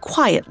lovely,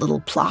 quiet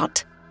little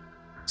plot."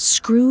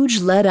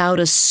 Scrooge let out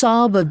a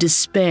sob of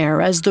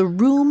despair as the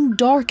room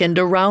darkened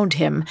around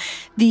him.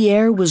 The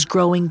air was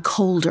growing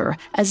colder,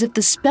 as if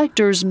the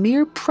specter's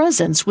mere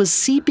presence was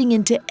seeping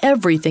into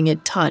everything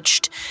it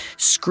touched.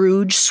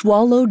 Scrooge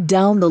swallowed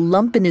down the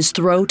lump in his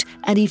throat,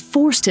 and he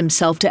forced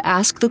himself to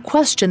ask the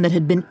question that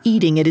had been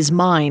eating at his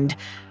mind.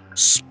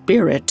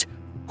 "Spirit,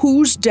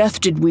 whose death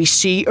did we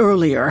see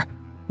earlier?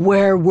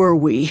 Where were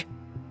we?"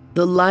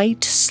 The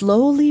light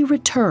slowly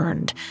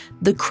returned.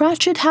 The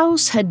Cratchit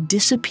house had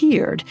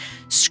disappeared.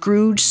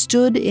 Scrooge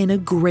stood in a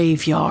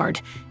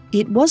graveyard.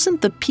 It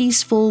wasn't the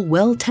peaceful,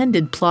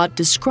 well-tended plot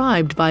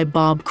described by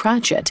Bob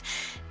Cratchit.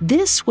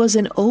 This was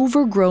an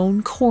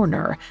overgrown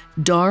corner,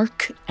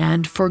 dark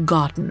and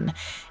forgotten.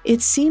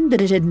 It seemed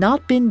that it had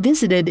not been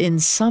visited in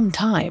some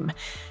time.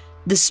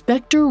 The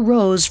specter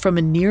rose from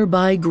a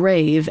nearby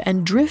grave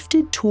and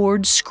drifted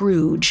toward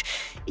Scrooge.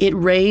 It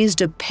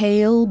raised a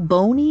pale,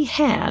 bony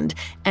hand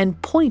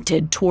and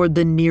pointed toward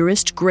the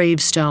nearest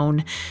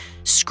gravestone.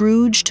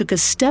 Scrooge took a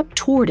step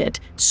toward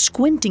it,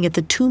 squinting at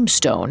the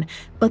tombstone,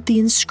 but the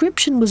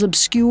inscription was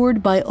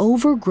obscured by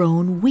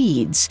overgrown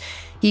weeds.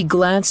 He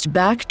glanced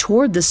back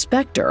toward the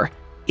specter.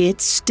 It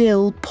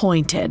still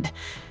pointed.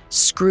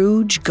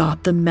 Scrooge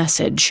got the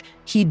message.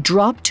 He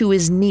dropped to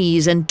his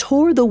knees and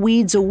tore the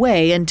weeds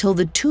away until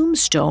the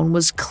tombstone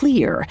was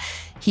clear.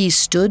 He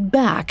stood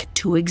back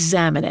to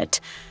examine it.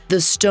 The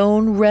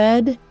stone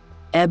read,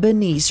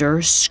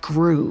 Ebenezer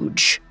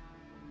Scrooge.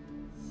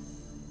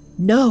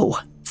 "No,"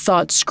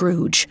 thought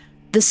Scrooge.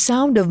 The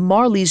sound of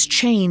Marley's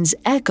chains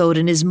echoed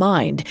in his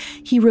mind.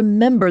 He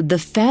remembered the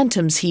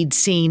phantoms he'd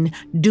seen,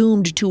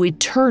 doomed to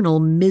eternal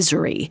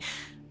misery.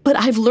 "But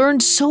I've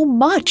learned so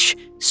much,"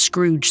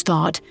 Scrooge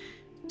thought.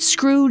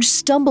 Scrooge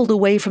stumbled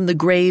away from the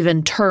grave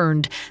and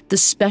turned. The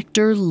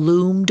specter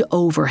loomed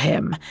over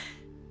him.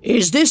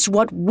 "Is this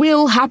what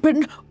will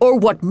happen, or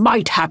what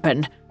might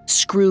happen?"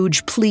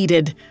 Scrooge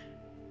pleaded.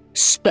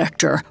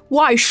 "Spectre,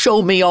 why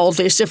show me all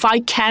this if I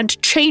can't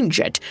change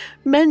it?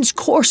 Men's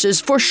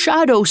courses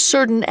foreshadow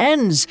certain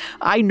ends,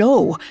 I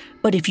know,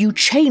 but if you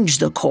change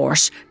the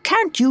course,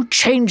 can't you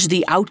change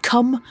the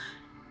outcome?"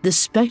 The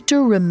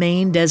specter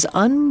remained as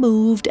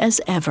unmoved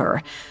as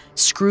ever.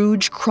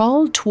 Scrooge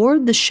crawled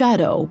toward the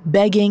shadow,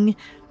 begging,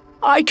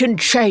 "I can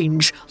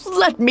change.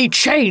 Let me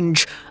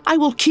change. I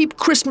will keep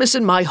Christmas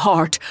in my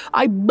heart.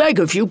 I beg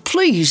of you,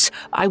 please.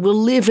 I will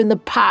live in the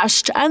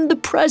past and the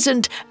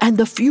present and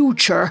the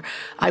future.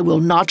 I will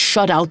not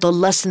shut out the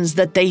lessons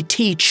that they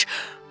teach.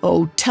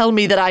 Oh, tell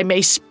me that I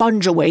may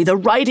sponge away the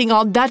writing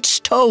on that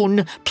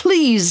stone.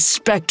 Please,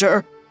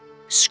 specter."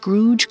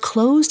 Scrooge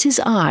closed his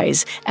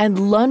eyes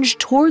and lunged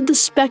toward the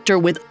specter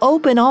with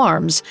open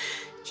arms.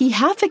 He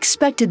half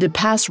expected to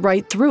pass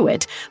right through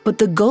it, but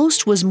the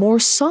ghost was more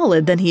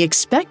solid than he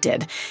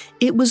expected.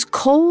 It was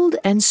cold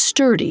and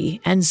sturdy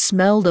and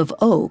smelled of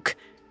oak.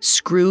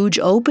 Scrooge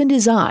opened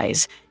his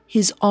eyes.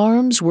 His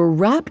arms were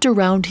wrapped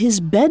around his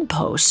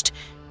bedpost.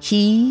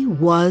 He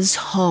was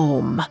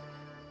home.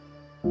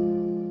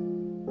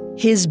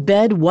 His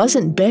bed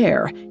wasn't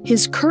bare.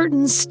 His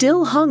curtains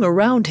still hung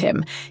around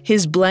him.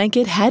 His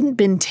blanket hadn't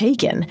been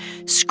taken.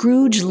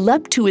 Scrooge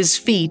leapt to his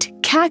feet,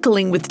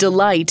 cackling with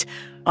delight.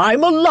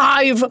 "I'm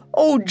alive!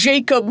 Oh,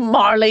 Jacob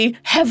Marley,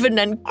 heaven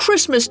and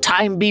Christmas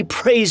time be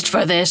praised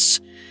for this!"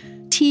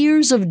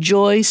 Tears of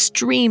joy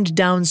streamed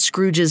down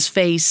Scrooge's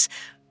face.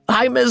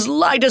 "I'm as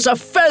light as a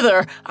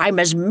feather! I'm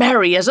as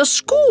merry as a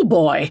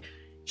schoolboy!"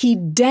 He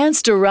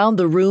danced around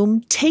the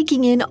room,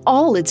 taking in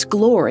all its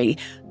glory.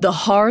 The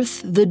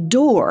hearth, the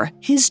door,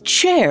 his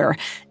chair.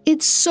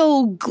 "It's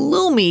so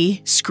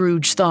gloomy,"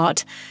 Scrooge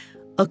thought.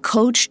 A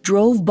coach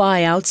drove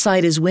by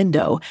outside his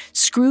window.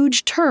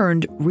 Scrooge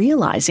turned,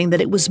 realizing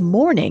that it was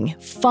morning.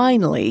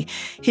 Finally,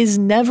 his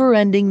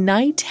never-ending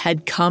night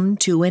had come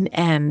to an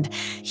end.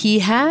 He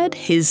had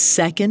his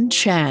second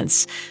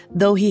chance,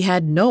 though he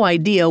had no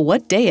idea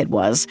what day it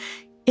was.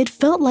 It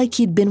felt like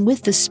he'd been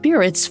with the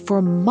spirits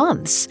for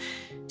months.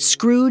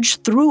 Scrooge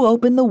threw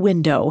open the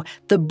window.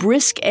 The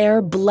brisk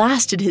air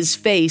blasted his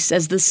face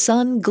as the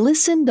sun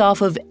glistened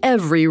off of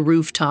every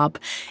rooftop.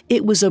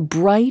 It was a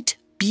bright,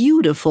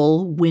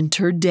 beautiful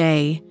winter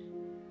day.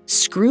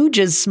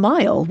 Scrooge's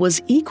smile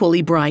was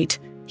equally bright.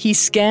 He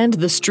scanned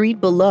the street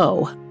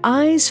below,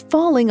 eyes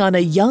falling on a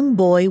young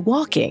boy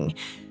walking.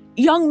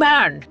 "Young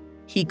man,"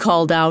 He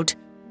called out.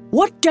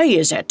 "What day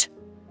is it?"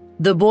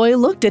 The boy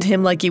looked at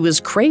him like he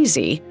was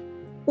crazy.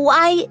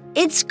 Why,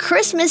 it's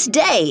Christmas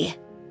Day.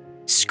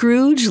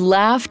 Scrooge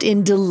laughed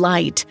in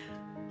delight.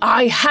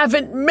 "I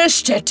haven't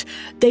missed it.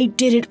 They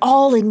did it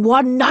all in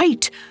one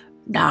night.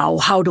 Now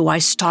how do I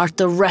start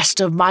the rest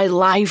of my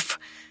life?"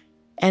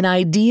 An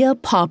idea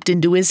popped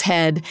into his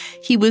head.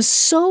 He was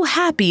so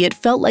happy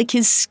it felt like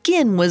his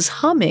skin was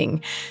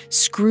humming.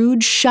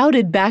 Scrooge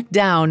shouted back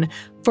down.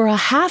 For a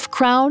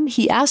half-crown,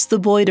 he asked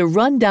the boy to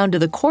run down to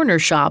the corner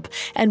shop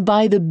and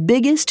buy the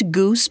biggest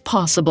goose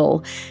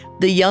possible.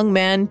 The young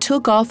man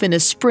took off in a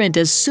sprint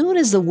as soon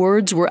as the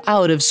words were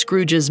out of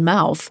Scrooge's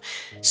mouth.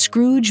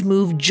 Scrooge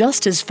moved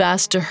just as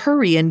fast to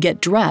hurry and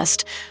get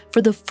dressed.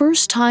 For the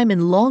first time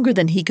in longer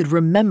than he could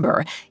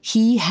remember,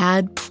 he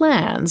had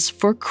plans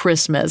for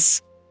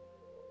Christmas.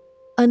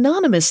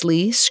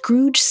 Anonymously,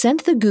 Scrooge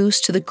sent the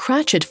goose to the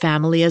Cratchit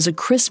family as a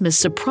Christmas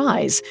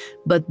surprise,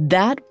 but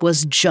that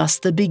was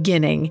just the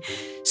beginning.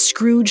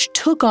 Scrooge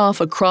took off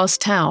across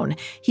town.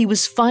 He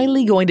was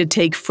finally going to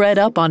take Fred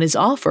up on his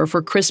offer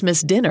for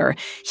Christmas dinner.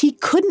 He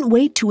couldn't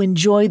wait to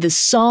enjoy the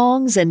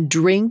songs and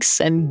drinks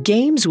and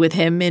games with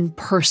him in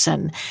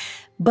person.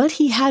 But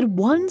he had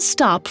one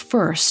stop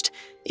first.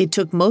 It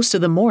took most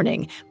of the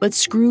morning, but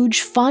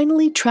Scrooge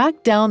finally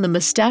tracked down the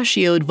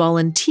mustachioed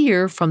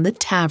volunteer from the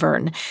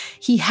tavern.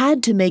 He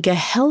had to make a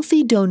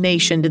healthy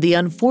donation to the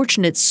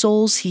unfortunate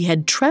souls he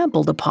had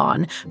trampled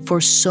upon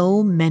for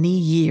so many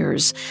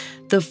years,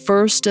 the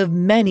first of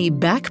many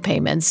back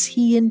payments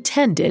he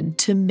intended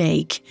to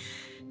make.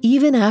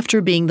 Even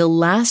after being the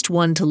last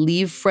one to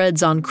leave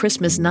Fred's on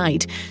Christmas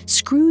night,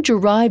 Scrooge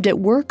arrived at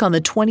work on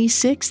the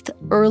 26th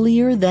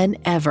earlier than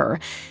ever.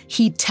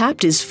 He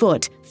tapped his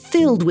foot,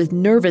 filled with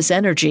nervous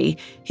energy,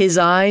 his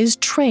eyes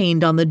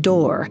trained on the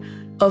door.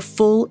 A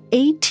full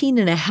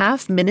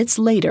 18.5 minutes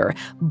later,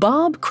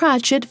 Bob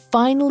Cratchit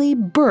finally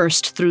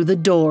burst through the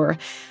door.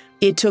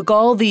 It took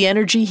all the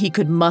energy he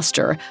could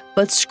muster,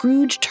 but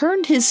Scrooge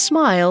turned his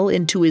smile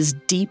into his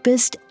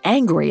deepest,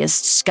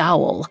 angriest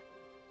scowl.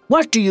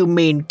 "What do you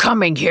mean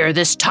coming here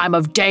this time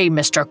of day,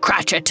 Mr.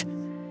 Cratchit?"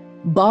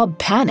 Bob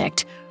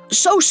panicked.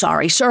 "So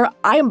sorry, sir.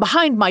 I am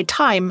behind my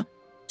time."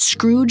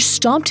 Scrooge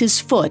stomped his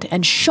foot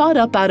and shot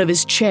up out of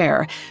his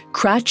chair.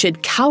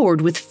 Cratchit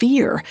cowered with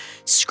fear.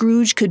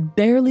 Scrooge could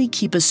barely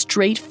keep a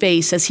straight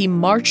face as he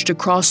marched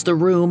across the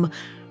room.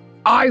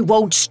 "I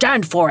won't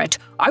stand for it.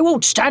 I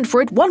won't stand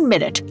for it 1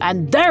 minute,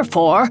 and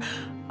therefore,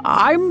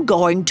 I'm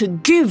going to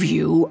give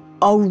you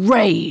a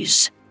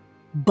raise."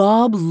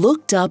 Bob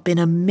looked up in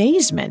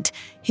amazement.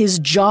 His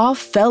jaw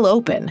fell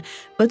open,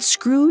 but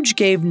Scrooge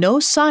gave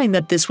no sign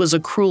that this was a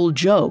cruel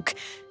joke.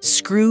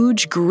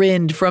 Scrooge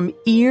grinned from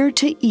ear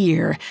to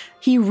ear.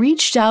 He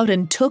reached out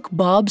and took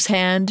Bob's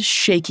hand,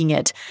 shaking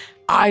it.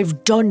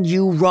 "I've done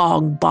you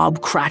wrong, Bob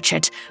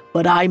Cratchit,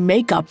 but I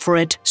make up for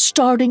it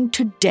starting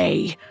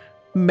today.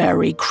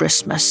 Merry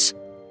Christmas."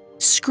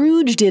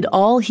 Scrooge did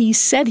all he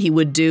said he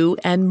would do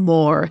and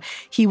more.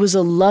 He was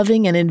a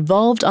loving and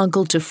involved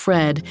uncle to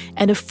Fred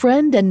and a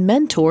friend and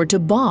mentor to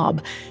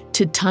Bob.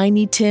 To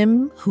Tiny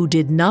Tim, who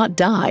did not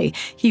die,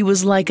 he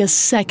was like a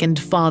second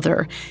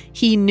father.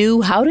 He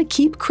knew how to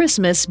keep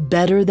Christmas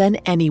better than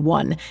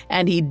anyone,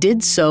 and he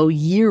did so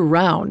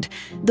year-round.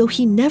 Though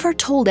he never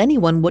told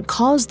anyone what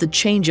caused the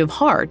change of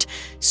heart,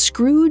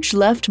 Scrooge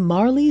left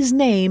Marley's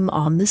name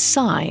on the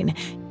sign,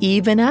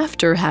 even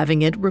after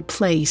having it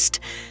replaced.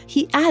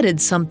 He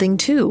added something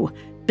too.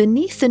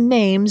 Beneath the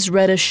names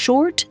read a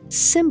short,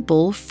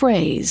 simple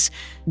phrase,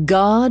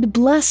 "God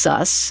bless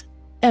us,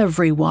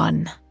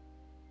 everyone."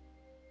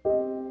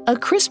 A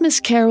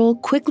Christmas Carol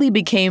quickly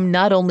became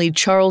not only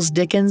Charles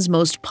Dickens'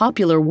 most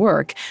popular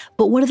work,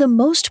 but one of the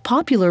most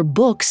popular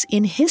books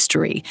in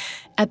history.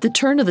 At the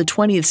turn of the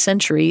 20th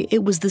century,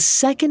 it was the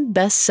second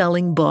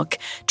best-selling book,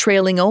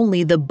 trailing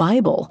only the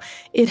Bible.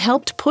 It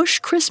helped push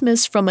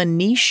Christmas from a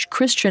niche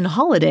Christian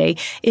holiday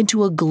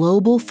into a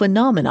global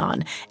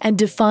phenomenon and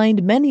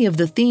defined many of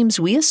the themes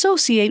we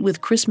associate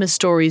with Christmas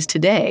stories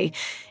today.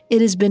 It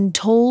has been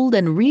told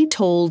and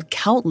retold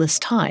countless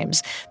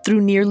times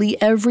through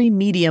nearly every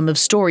medium of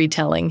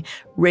storytelling: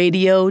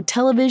 radio,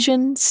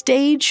 television,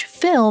 stage,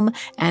 film,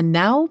 and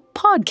now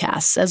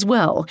podcasts as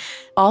well.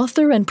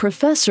 Author and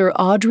professor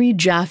Audrey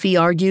Jaffe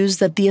argues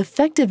that the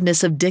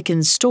effectiveness of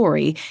Dickens'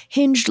 story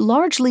hinged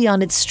largely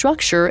on its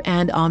structure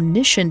and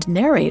omniscient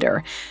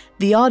narrator.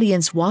 The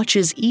audience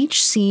watches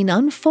each scene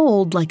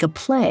unfold like a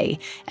play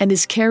and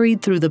is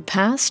carried through the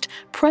past,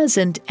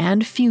 present,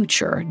 and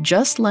future,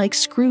 just like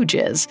Scrooge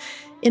is.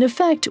 In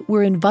effect,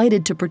 we're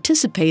invited to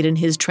participate in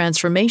his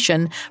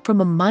transformation from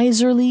a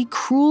miserly,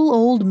 cruel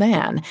old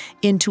man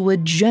into a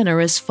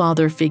generous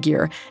father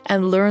figure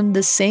and learn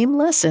the same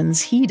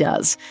lessons he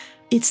does.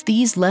 It's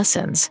these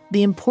lessons,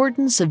 the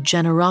importance of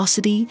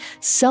generosity,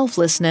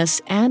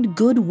 selflessness, and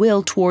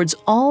goodwill towards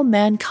all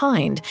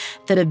mankind,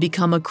 that have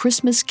become A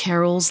Christmas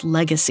Carol's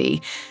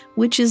legacy.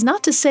 Which is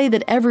not to say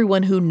that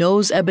everyone who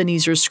knows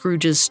Ebenezer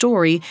Scrooge's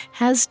story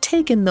has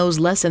taken those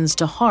lessons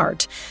to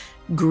heart.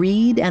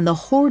 greed and the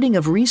hoarding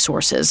of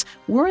resources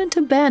weren't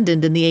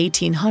abandoned in the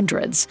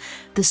 1800s.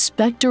 The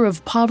specter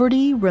of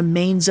poverty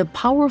remains a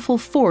powerful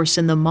force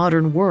in the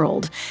modern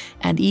world,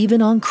 and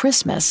even on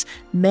Christmas,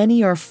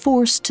 many are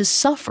forced to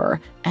suffer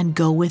and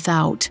go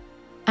without.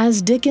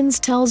 As Dickens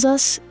tells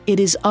us, it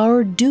is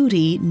our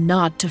duty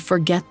not to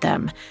forget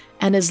them,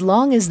 and as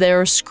long as there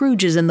are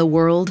Scrooges in the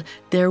world,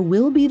 there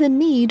will be the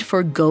need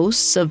for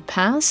ghosts of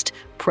past,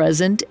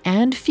 present,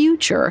 and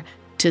future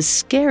to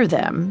scare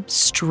them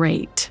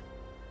straight.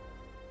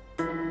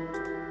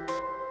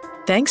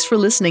 Thanks for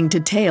listening to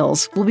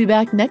Tales. We'll be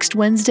back next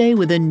Wednesday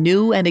with a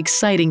new and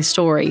exciting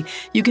story.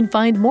 You can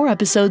find more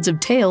episodes of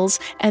Tales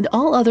and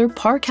all other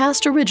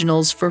Parcast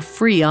originals for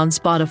free on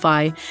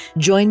Spotify.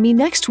 Join me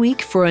next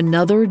week for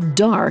another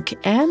dark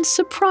and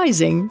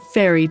surprising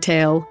fairy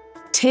tale.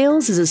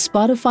 Tales is a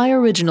Spotify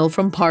original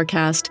from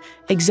Parcast.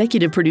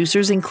 Executive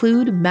producers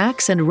include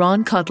Max and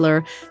Ron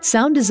Cutler,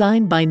 sound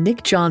design by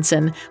Nick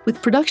Johnson,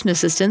 with production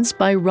assistance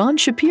by Ron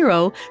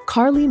Shapiro,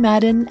 Carly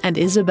Madden, and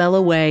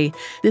Isabella Way.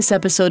 This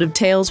episode of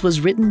Tales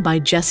was written by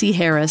Jesse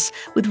Harris,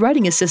 with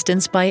writing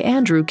assistance by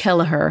Andrew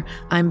Kelleher.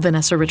 I'm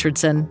Vanessa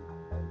Richardson.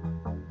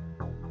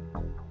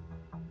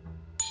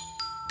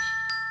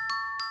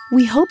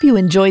 We hope you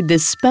enjoyed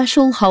this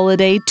special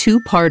holiday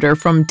two-parter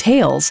from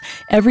Tales.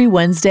 Every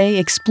Wednesday,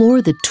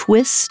 explore the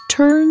twists,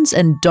 turns,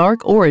 and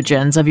dark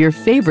origins of your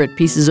favorite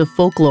pieces of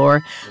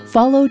folklore.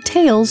 Follow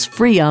Tales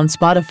free on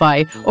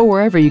Spotify or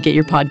wherever you get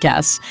your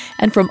podcasts.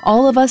 And from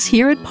all of us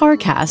here at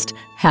Parcast,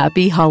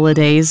 happy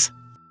holidays.